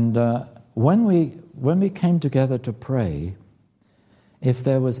 And when we came together to pray, if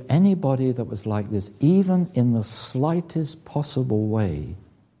there was anybody that was like this, even in the slightest possible way,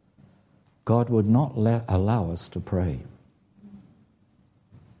 God would not allow us to pray.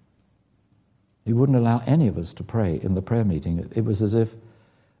 He wouldn't allow any of us to pray in the prayer meeting. It was as if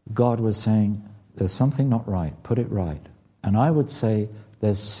God was saying, there's something not right, put it right. And I would say,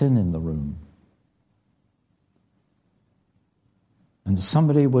 there's sin in the room. And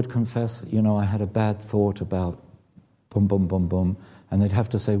somebody would confess, I had a bad thought about boom, boom, boom, boom. And they'd have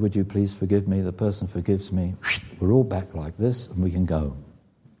to say, would you please forgive me? The person forgives me. We're all back like this and we can go.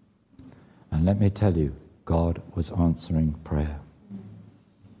 And let me tell you, God was answering prayer.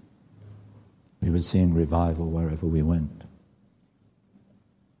 We were seeing revival wherever we went.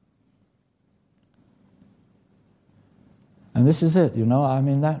 And this is it,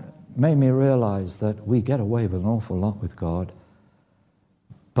 that made me realize that we get away with an awful lot with God.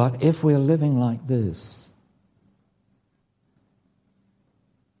 But if we're living like this,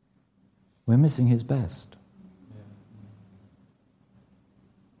 we're missing his best.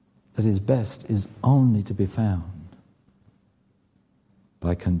 That his best is only to be found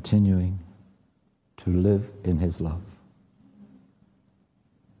by continuing to live in his love,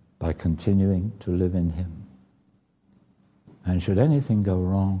 by continuing to live in him. And should anything go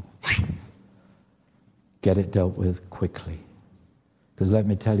wrong, get it dealt with quickly. Because let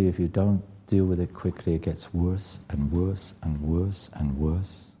me tell you, if you don't deal with it quickly, it gets worse and worse and worse and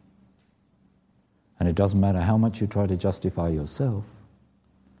worse. And it doesn't matter how much you try to justify yourself,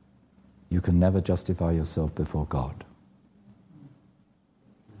 you can never justify yourself before God.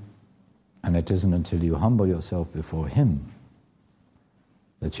 And it isn't until you humble yourself before him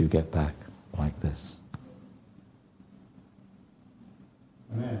that you get back like this.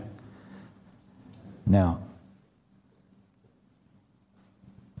 Amen. Now,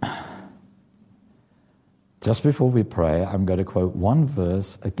 just before we pray, I'm going to quote one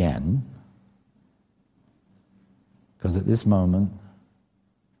verse again, because at this moment,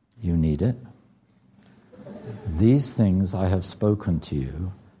 you need it. These things I have spoken to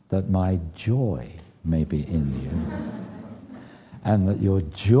you, that my joy may be in you, and that your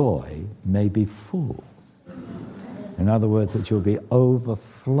joy may be full. In other words, that you'll be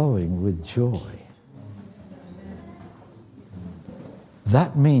overflowing with joy.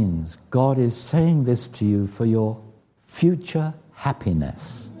 That means God is saying this to you for your future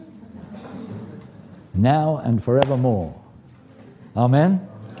happiness, now and forevermore. Amen?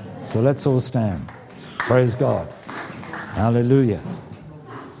 So let's all stand. Praise God. Hallelujah.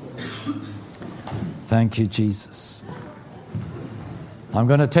 Thank you, Jesus. I'm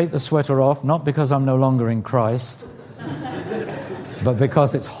going to take the sweater off, not because I'm no longer in Christ, but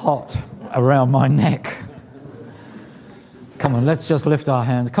because it's hot around my neck. Come on, let's just lift our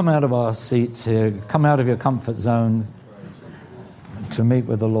hands. Come out of our seats here. Come out of your comfort zone to meet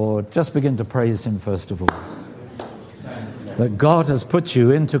with the Lord. Just begin to praise him, first of all. That God has put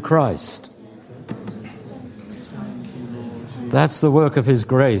you into Christ. That's the work of his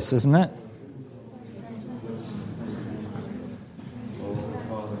grace, isn't it?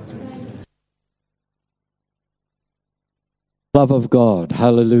 Love of God.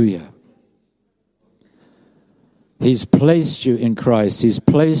 Hallelujah. He's placed you in Christ. He's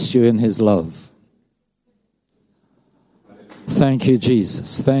placed you in his love. Thank you,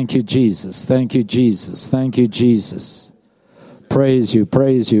 Jesus. Thank you, Jesus. Thank you, Jesus. Thank you, Jesus. Praise you,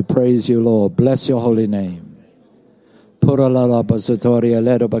 praise you, praise you, Lord. Bless your holy name.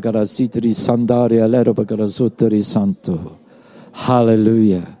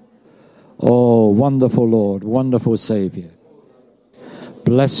 Hallelujah. Oh, wonderful Lord, wonderful Savior.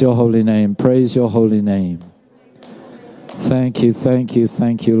 Bless your holy name. Praise your holy name. Thank you, thank you,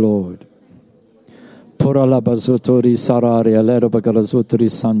 thank you, Lord.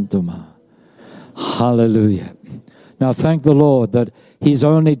 Hallelujah. Now thank the Lord that he's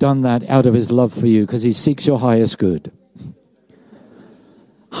only done that out of his love for you because he seeks your highest good.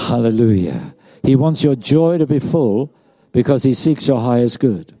 Hallelujah. He wants your joy to be full because he seeks your highest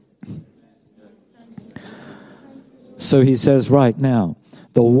good. So he says right now,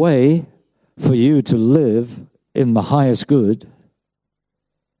 the way for you to live in the highest good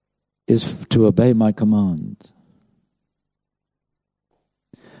is to obey my command.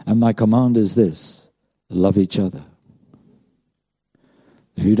 And my command is this: love each other.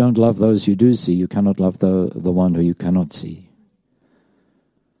 If you don't love those you do see, you cannot love the one who you cannot see.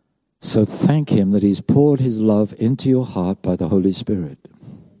 So thank him that he's poured his love into your heart by the Holy Spirit.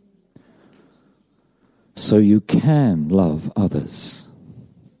 So you can love others.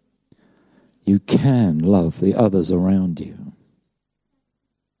 You can love the others around you.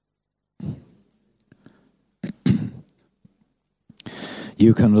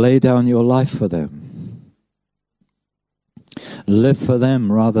 You can lay down your life for them. Live for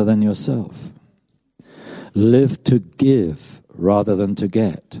them rather than yourself. Live to give rather than to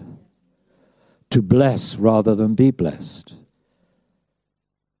get. To bless rather than be blessed.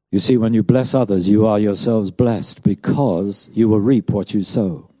 You see, when you bless others, you are yourselves blessed because you will reap what you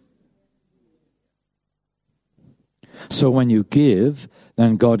sow. So when you give,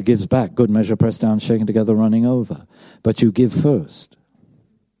 then God gives back. Good measure, pressed down, shaken together, running over. But you give first.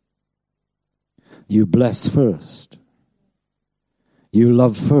 You bless first. You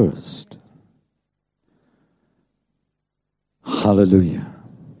love first. Hallelujah.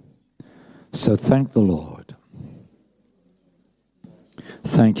 So thank the Lord.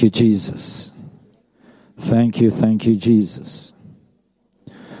 Thank you, Jesus. Thank you, Jesus.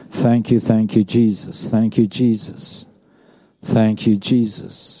 Thank you, Jesus. Thank you, Jesus. Thank you,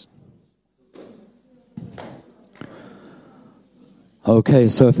 Jesus. Okay,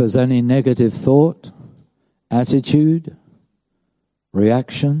 so if there's any negative thought, attitude,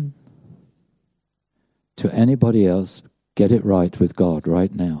 reaction to anybody else, get it right with God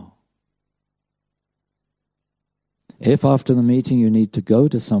right now. If after the meeting you need to go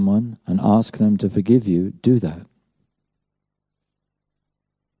to someone and ask them to forgive you, do that.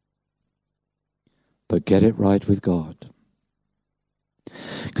 But get it right with God.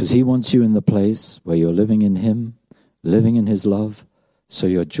 Because he wants you in the place where you're living in him, living in his love, so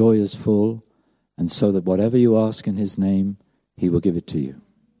your joy is full, and so that whatever you ask in his name, he will give it to you.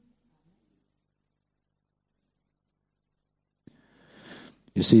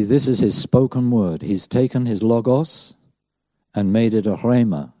 You see, this is his spoken word. He's taken his logos and made it a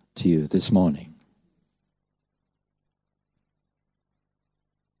rhema to you this morning.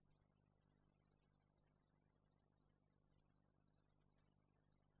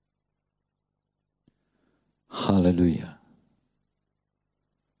 Hallelujah.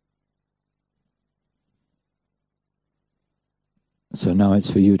 So now it's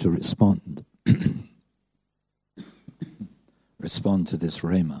for you to respond. Respond to this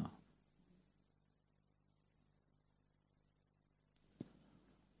rhema.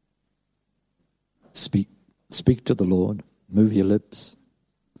 Speak to the Lord. Move your lips.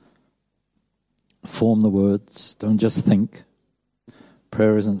 Form the words. Don't just think.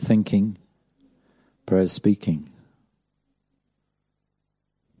 Prayer isn't thinking. Prayer is speaking.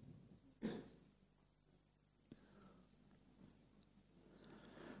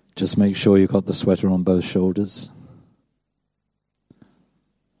 Just make sure you've got the sweater on both shoulders.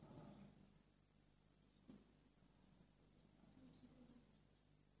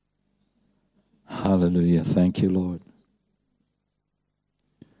 Hallelujah. Thank you, Lord.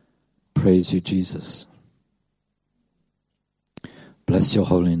 Praise you, Jesus. Bless your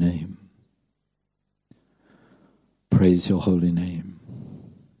holy name. Praise your holy name.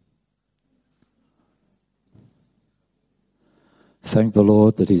 Thank the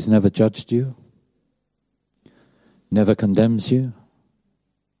Lord that he's never judged you, never condemns you,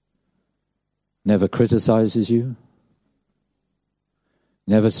 never criticizes you,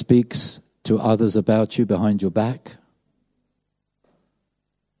 never speaks to others about you behind your back.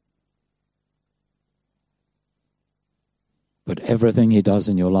 But everything he does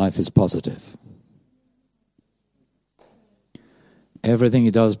in your life is positive. Everything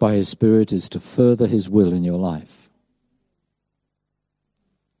he does by his Spirit is to further his will in your life.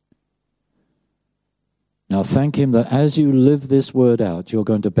 Now thank him that as you live this word out, you're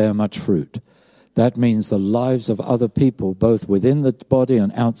going to bear much fruit. That means the lives of other people, both within the body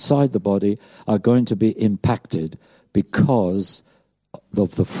and outside the body, are going to be impacted because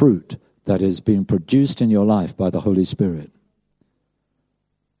of the fruit that is being produced in your life by the Holy Spirit.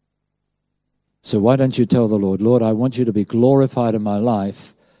 So why don't you tell the Lord, Lord, I want you to be glorified in my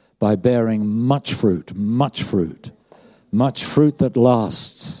life by bearing much fruit that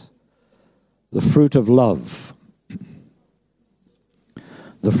lasts. The fruit of love.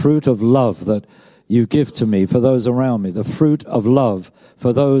 The fruit of love that you give to me for those around me. The fruit of love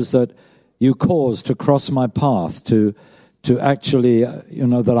for those that you cause to cross my path, to actually,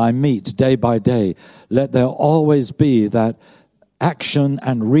 that I meet day by day. Let there always be that action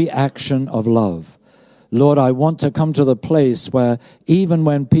and reaction of love. Lord, I want to come to the place where even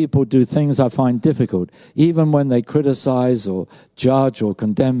when people do things I find difficult, even when they criticize or judge or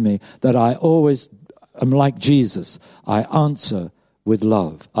condemn me, that I always am like Jesus. I answer with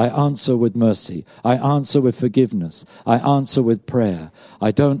love. I answer with mercy. I answer with forgiveness. I answer with prayer.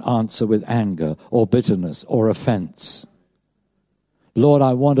 I don't answer with anger or bitterness or offense. Lord,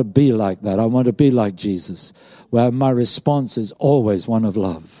 I want to be like that. I want to be like Jesus, where my response is always one of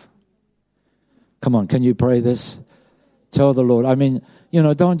love. Come on, can you pray this? Tell the Lord.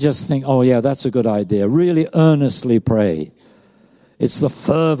 Don't just think, oh yeah, that's a good idea. Really earnestly pray. It's the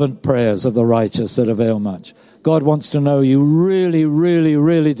fervent prayers of the righteous that avail much. God wants to know you really, really,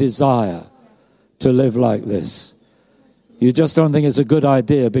 really desire to live like this. You just don't think it's a good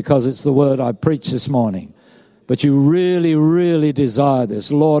idea because it's the word I preached this morning. But you really, really desire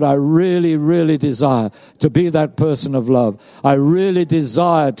this. Lord, I really, really desire to be that person of love. I really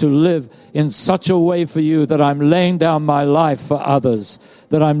desire to live in such a way for you that I'm laying down my life for others,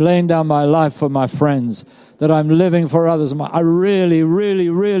 that I'm laying down my life for my friends, that I'm living for others. I really, really,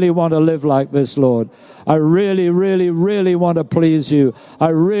 really want to live like this, Lord. I really, really, really want to please you. I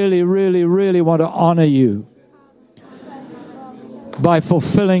really, really, really want to honor you by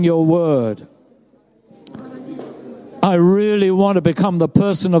fulfilling your word. I really want to become the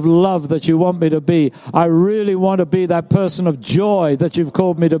person of love that you want me to be. I really want to be that person of joy that you've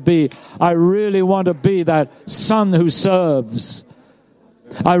called me to be. I really want to be that son who serves.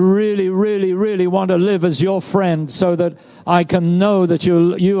 I really, really, really want to live as your friend so that I can know that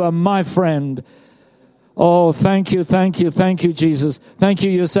you are my friend. Oh, thank you, Jesus. Thank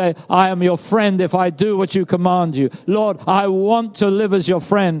you. You say, I am your friend if I do what you command you. Lord, I want to live as your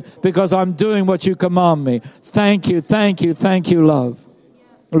friend because I'm doing what you command me. Thank you, love.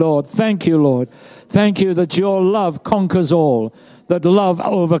 Lord, thank you, Lord. Thank you that your love conquers all, that love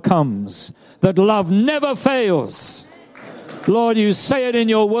overcomes, that love never fails. Lord, you say it in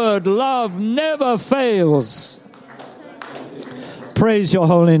your word, love never fails. Praise your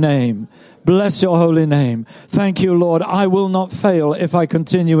holy name. Bless your holy name. Thank you, Lord. I will not fail if I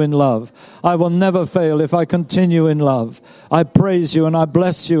continue in love. I will never fail if I continue in love. I praise you and I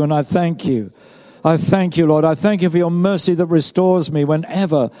bless you and I thank you. I thank you, Lord. I thank you for your mercy that restores me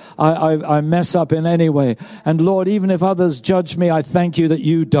whenever I mess up in any way. And Lord, even if others judge me, I thank you that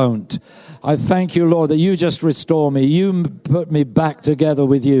you don't. I thank you, Lord, that you just restore me. You put me back together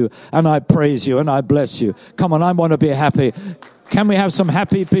with you. And I praise you and I bless you. Come on, I want to be happy. Can we have some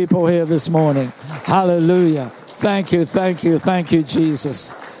happy people here this morning? Hallelujah. Thank you,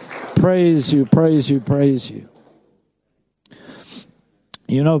 Jesus. Praise you. Back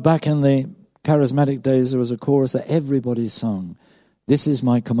in the charismatic days, there was a chorus that everybody sung. This is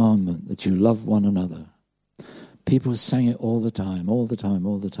my commandment, that you love one another. People sang it all the time.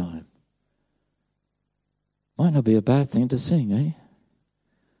 Might not be a bad thing to sing, eh?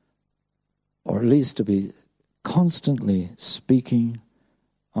 Or at least to be constantly speaking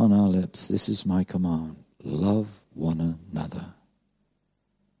on our lips. This is my command. Love one another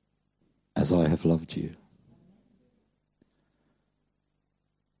as I have loved you.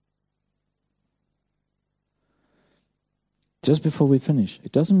 just before we finish,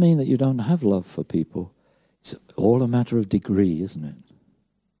 it doesn't mean that you don't have love for people. It's all a matter of degree, isn't it?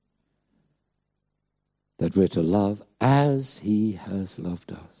 That we're to love as he has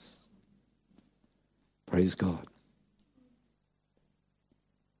loved us. Praise God.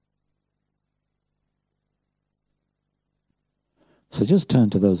 So just turn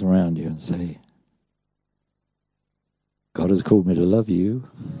to those around you and say, God has called me to love you.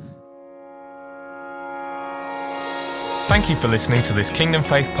 Thank you for listening to this Kingdom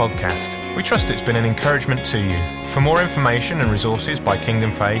Faith podcast. We trust it's been an encouragement to you. For more information and resources by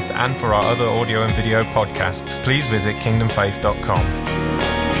Kingdom Faith and for our other audio and video podcasts, please visit kingdomfaith.com.